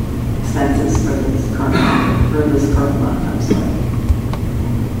expenses for this current month. I'm sorry.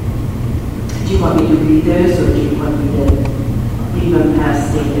 Do you want me to read those, or do you want me to leave them as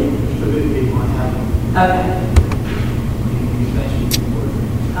stated? Okay.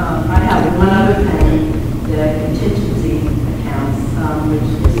 I have one other thing, the contingency accounts, which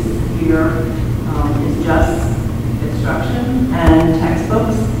this year is just instruction and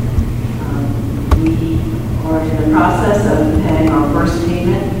textbooks. We are in the process of paying our first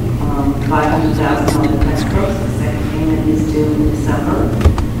payment, $500,000 on the textbooks. The second payment is due in December.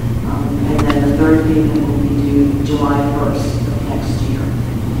 And then the third payment will be due July 1st of next year.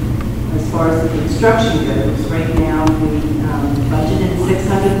 As far as the construction goes, right now we budgeted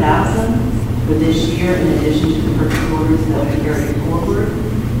 $600,000 for this year in addition to the purchase orders that are carried forward.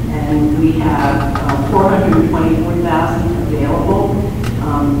 And we have $424,000 available.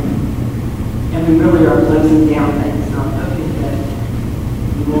 And we really are closing down things. I'm hoping that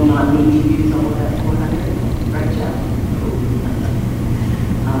we will not need to use all of that 400, right, Jeff?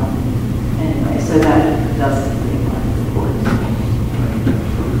 Anyway, so that does complete my report.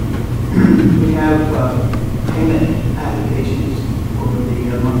 We have payment applications over the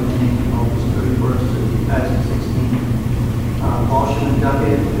month ending August 31st of 2016. Balsham and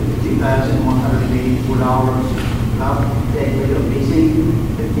Duckett, $2,184. Gateway of BC,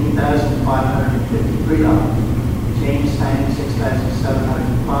 $15,553. James Tank,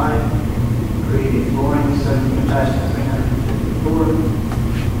 $6,705. Creative Flooring, $17,354.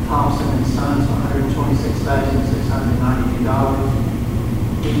 Thompson and Sons,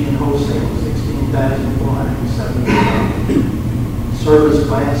 $126,692. Indian Wholesale, $16,470. Service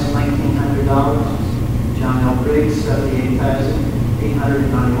Glass, $1,900. John L. Briggs,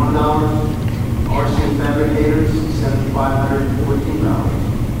 $78,891. RC Fabricators, $7,514.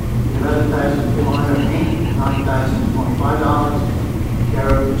 $11,408, $9,025.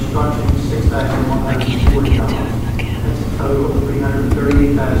 Garrett Construction, $6,140. That's a total of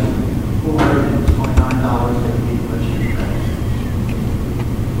 $338,429 that we budgeted.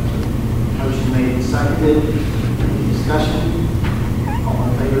 Motion made and seconded. Any discussion? discussion? All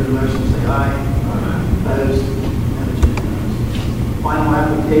in favor of the motion, say aye. Opposed? That is unanimous. Final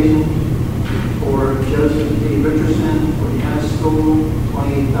application for Joseph D. Richardson for the high school,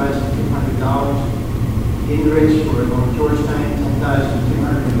 $28,200. Gingrich for North Georgetown,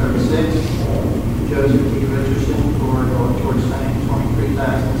 $10,236. Joseph D. Richardson for North Georgetown,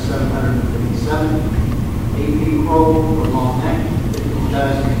 $23,757. A.P. Kroll for Long Neck,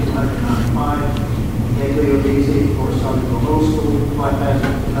 $15,295. Gabriel Beasley for Southern Middle School,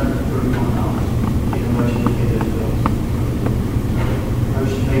 $5,231. Need a motion to pay those bills.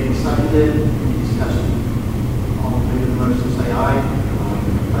 Motion made and seconded. Any discussion? All in favor of the motion, say aye.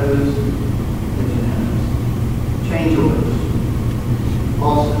 Opposed? It's unanimous. Change orders.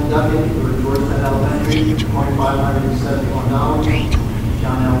 Austin Duckett for Georgetown Elementary, $2,571.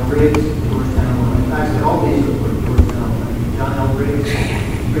 John L. Briggs, Georgetown Elementary. Actually, all these are for Georgetown Elementary. John L. Briggs,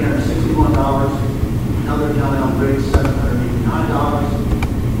 $361. Another John L. Briggs,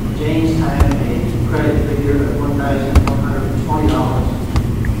 $789. James had a credit figure of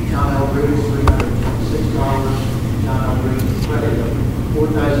 $1,120. John L. Briggs, $326. John L. Briggs, credit of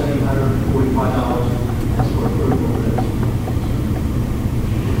 $4,845. That's for approval of this.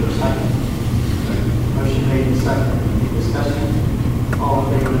 Is there a second? Motion made and seconded. Any discussion? All in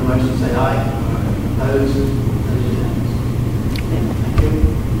favor of the motion, say aye. Opposed? That is unanimous. Thank you.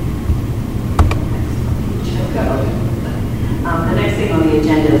 The next thing on the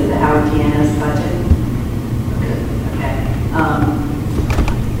agenda is the Howard TNS budget. Okay.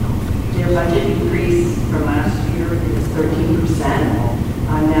 Their budget increase from last year is 13%. I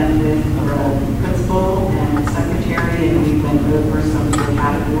met with the principal and secretary, and we went over some of the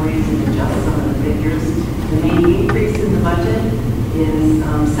categories and adjusted some of the figures. The main increase in the budget is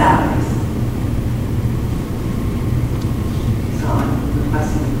salaries. So I'm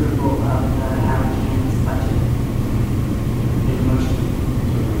requesting approval of the Howard TNS budget. Need a motion?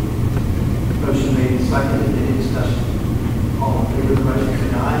 Motion made and seconded. Any discussion? All in favor of the motion, say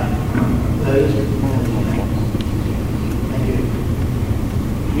aye. Opposed? Thank you.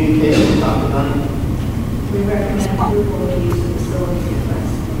 Communications, Dr. Bunny. We recommend approval of the use of facility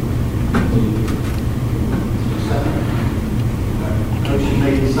request. Second. Motion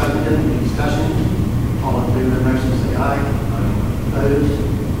made and seconded. Any discussion? All in favor of the motion, say aye. Opposed?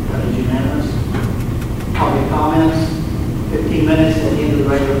 That is unanimous. Public comments, 15 minutes at the end of the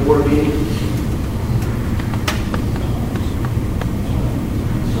regular board meeting.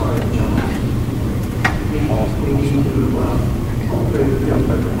 Sorry, John. We need to approve the field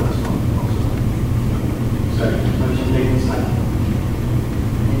trip request also. Second. Motion made and seconded.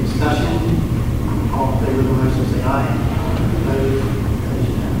 Any discussion? All in favor of the motion, say aye. Opposed? That is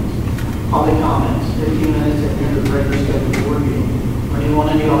unanimous. Public comments, 15 minutes at the end of the regular scheduled board meeting. Or anyone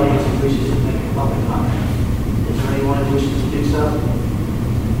in the audience who wishes to make a public comment? Is there anyone who wishes to do so?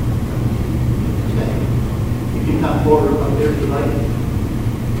 Okay. You can come forward up there if you like.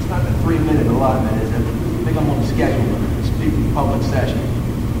 It's not a 3-minute allotment, is it? I think I'm on the schedule to speak in public session.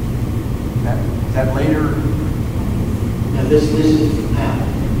 Is that later? Now, this is now.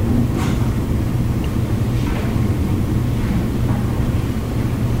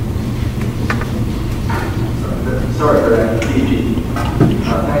 Sorry for that, PG.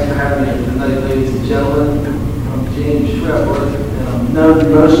 Thanks for having me tonight, ladies and gentlemen. I'm James Schreppler, and I'm known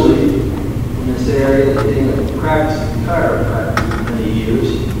mostly in this area as being a practicing chiropractor for many years.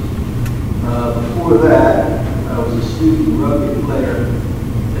 Before that, I was a student rugby player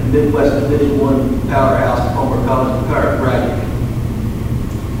at Midwest Division I powerhouse, Palmer College of Chiropractic.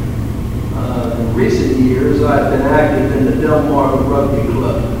 In recent years, I've been active in the Delmar Rugby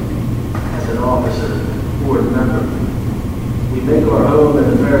Club as an officer, board member. We make our home in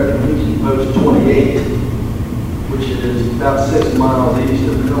American Legion Post 28, which is about 6 miles east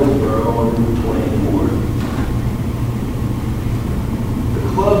of Hillsborough on Route 24. The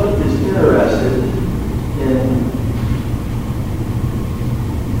club is interested in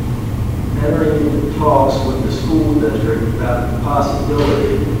entering into talks with the school district about the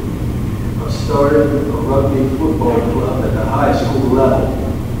possibility of starting a rugby football club at the high school level.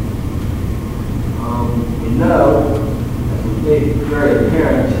 We know, as we made very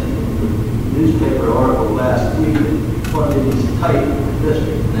apparent in the newspaper article last week, that funding is tight in the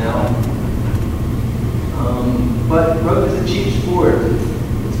district now. But rugby is a cheap sport.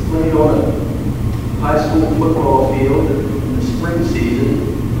 It's played on a high school football field in the spring season.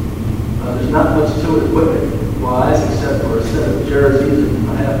 There's not much to it equipment-wise, except for a set of jerseys and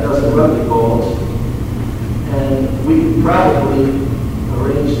a half dozen rugby balls. And we could probably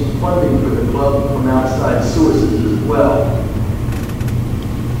arrange funding for the club from outside sources as well.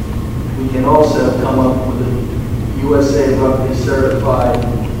 We can also come up with a USA Rugby certified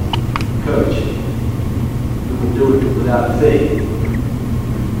coach who would do it without a fee.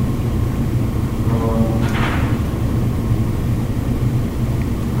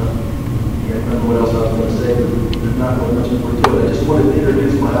 I can't remember what else I was going to say, but there's not really much more to it. I just wanted to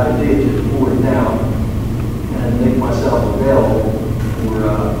introduce my idea to the board now and make myself available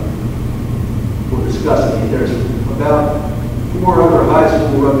for discussing. There's about 4 other high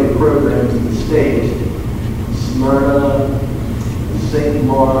school rugby programs in the state: Smyrna, St.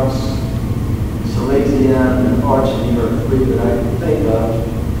 Mark's, Salesian, and Archie are 3 that I can think of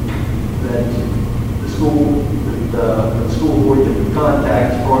that the school board can contact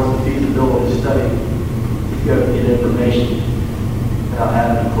as far as the feasibility study to go to get information about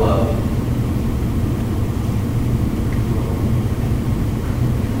having a club.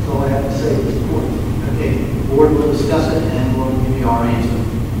 That's all I have to say at this point. Okay, the board will discuss it and we'll give you our answer.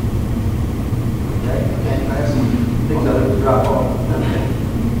 Okay? Okay, I have some things I have to drop off. Okay.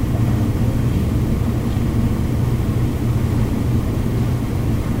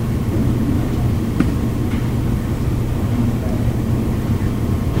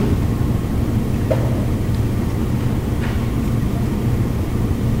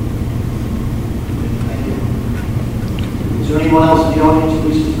 Is there anyone else in the audience who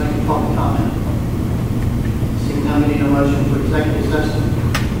wishes to make a public comment? Seeing none, we need a motion for executive session.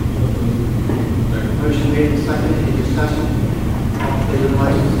 Motion made and seconded. Any discussion? All in favor of the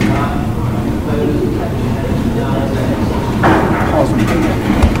motion, say aye. Opposed? Now, executive session.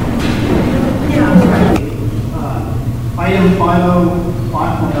 Item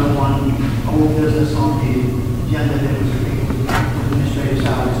 5.01, old business on the agenda that was administrative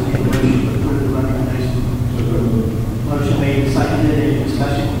salaries. Need a motion to approve the recommendation. Motion made and seconded. Any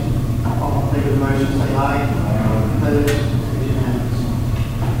discussion? All in favor of the motion, say aye. Opposed? It's unanimous.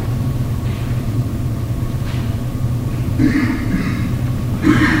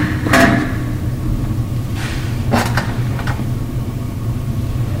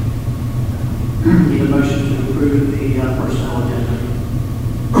 Need a motion to approve the personnel agenda.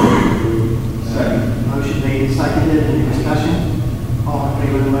 Second. Motion made and seconded. Any discussion? All in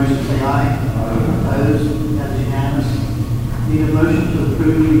favor of the motion, say aye. Opposed? That is unanimous. Need a motion to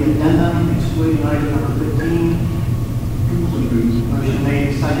approve the addendum excluding item number 15. Motion made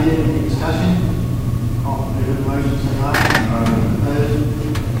and seconded. Any discussion? All in favor of the motion, say aye. Opposed?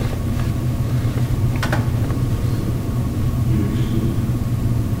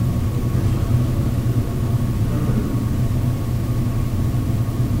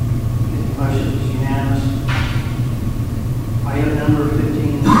 Motion is unanimous. Item number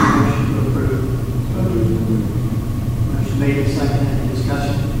 15, motion to approve. Motion made and seconded. Any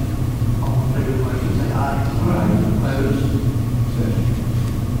discussion? All in favor of the motion, say aye. Opposed?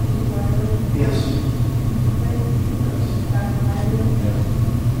 Yes.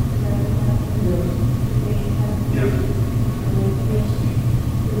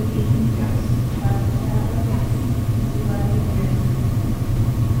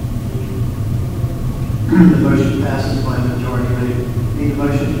 The motion passes by a majority vote. Need a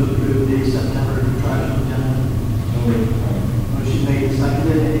motion to approve the September contractual agenda. Motion made and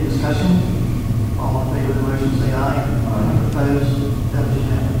seconded. Any discussion? All in favor of the motion, say aye. Opposed? That is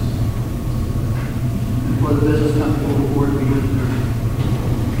unanimous. And for the business company,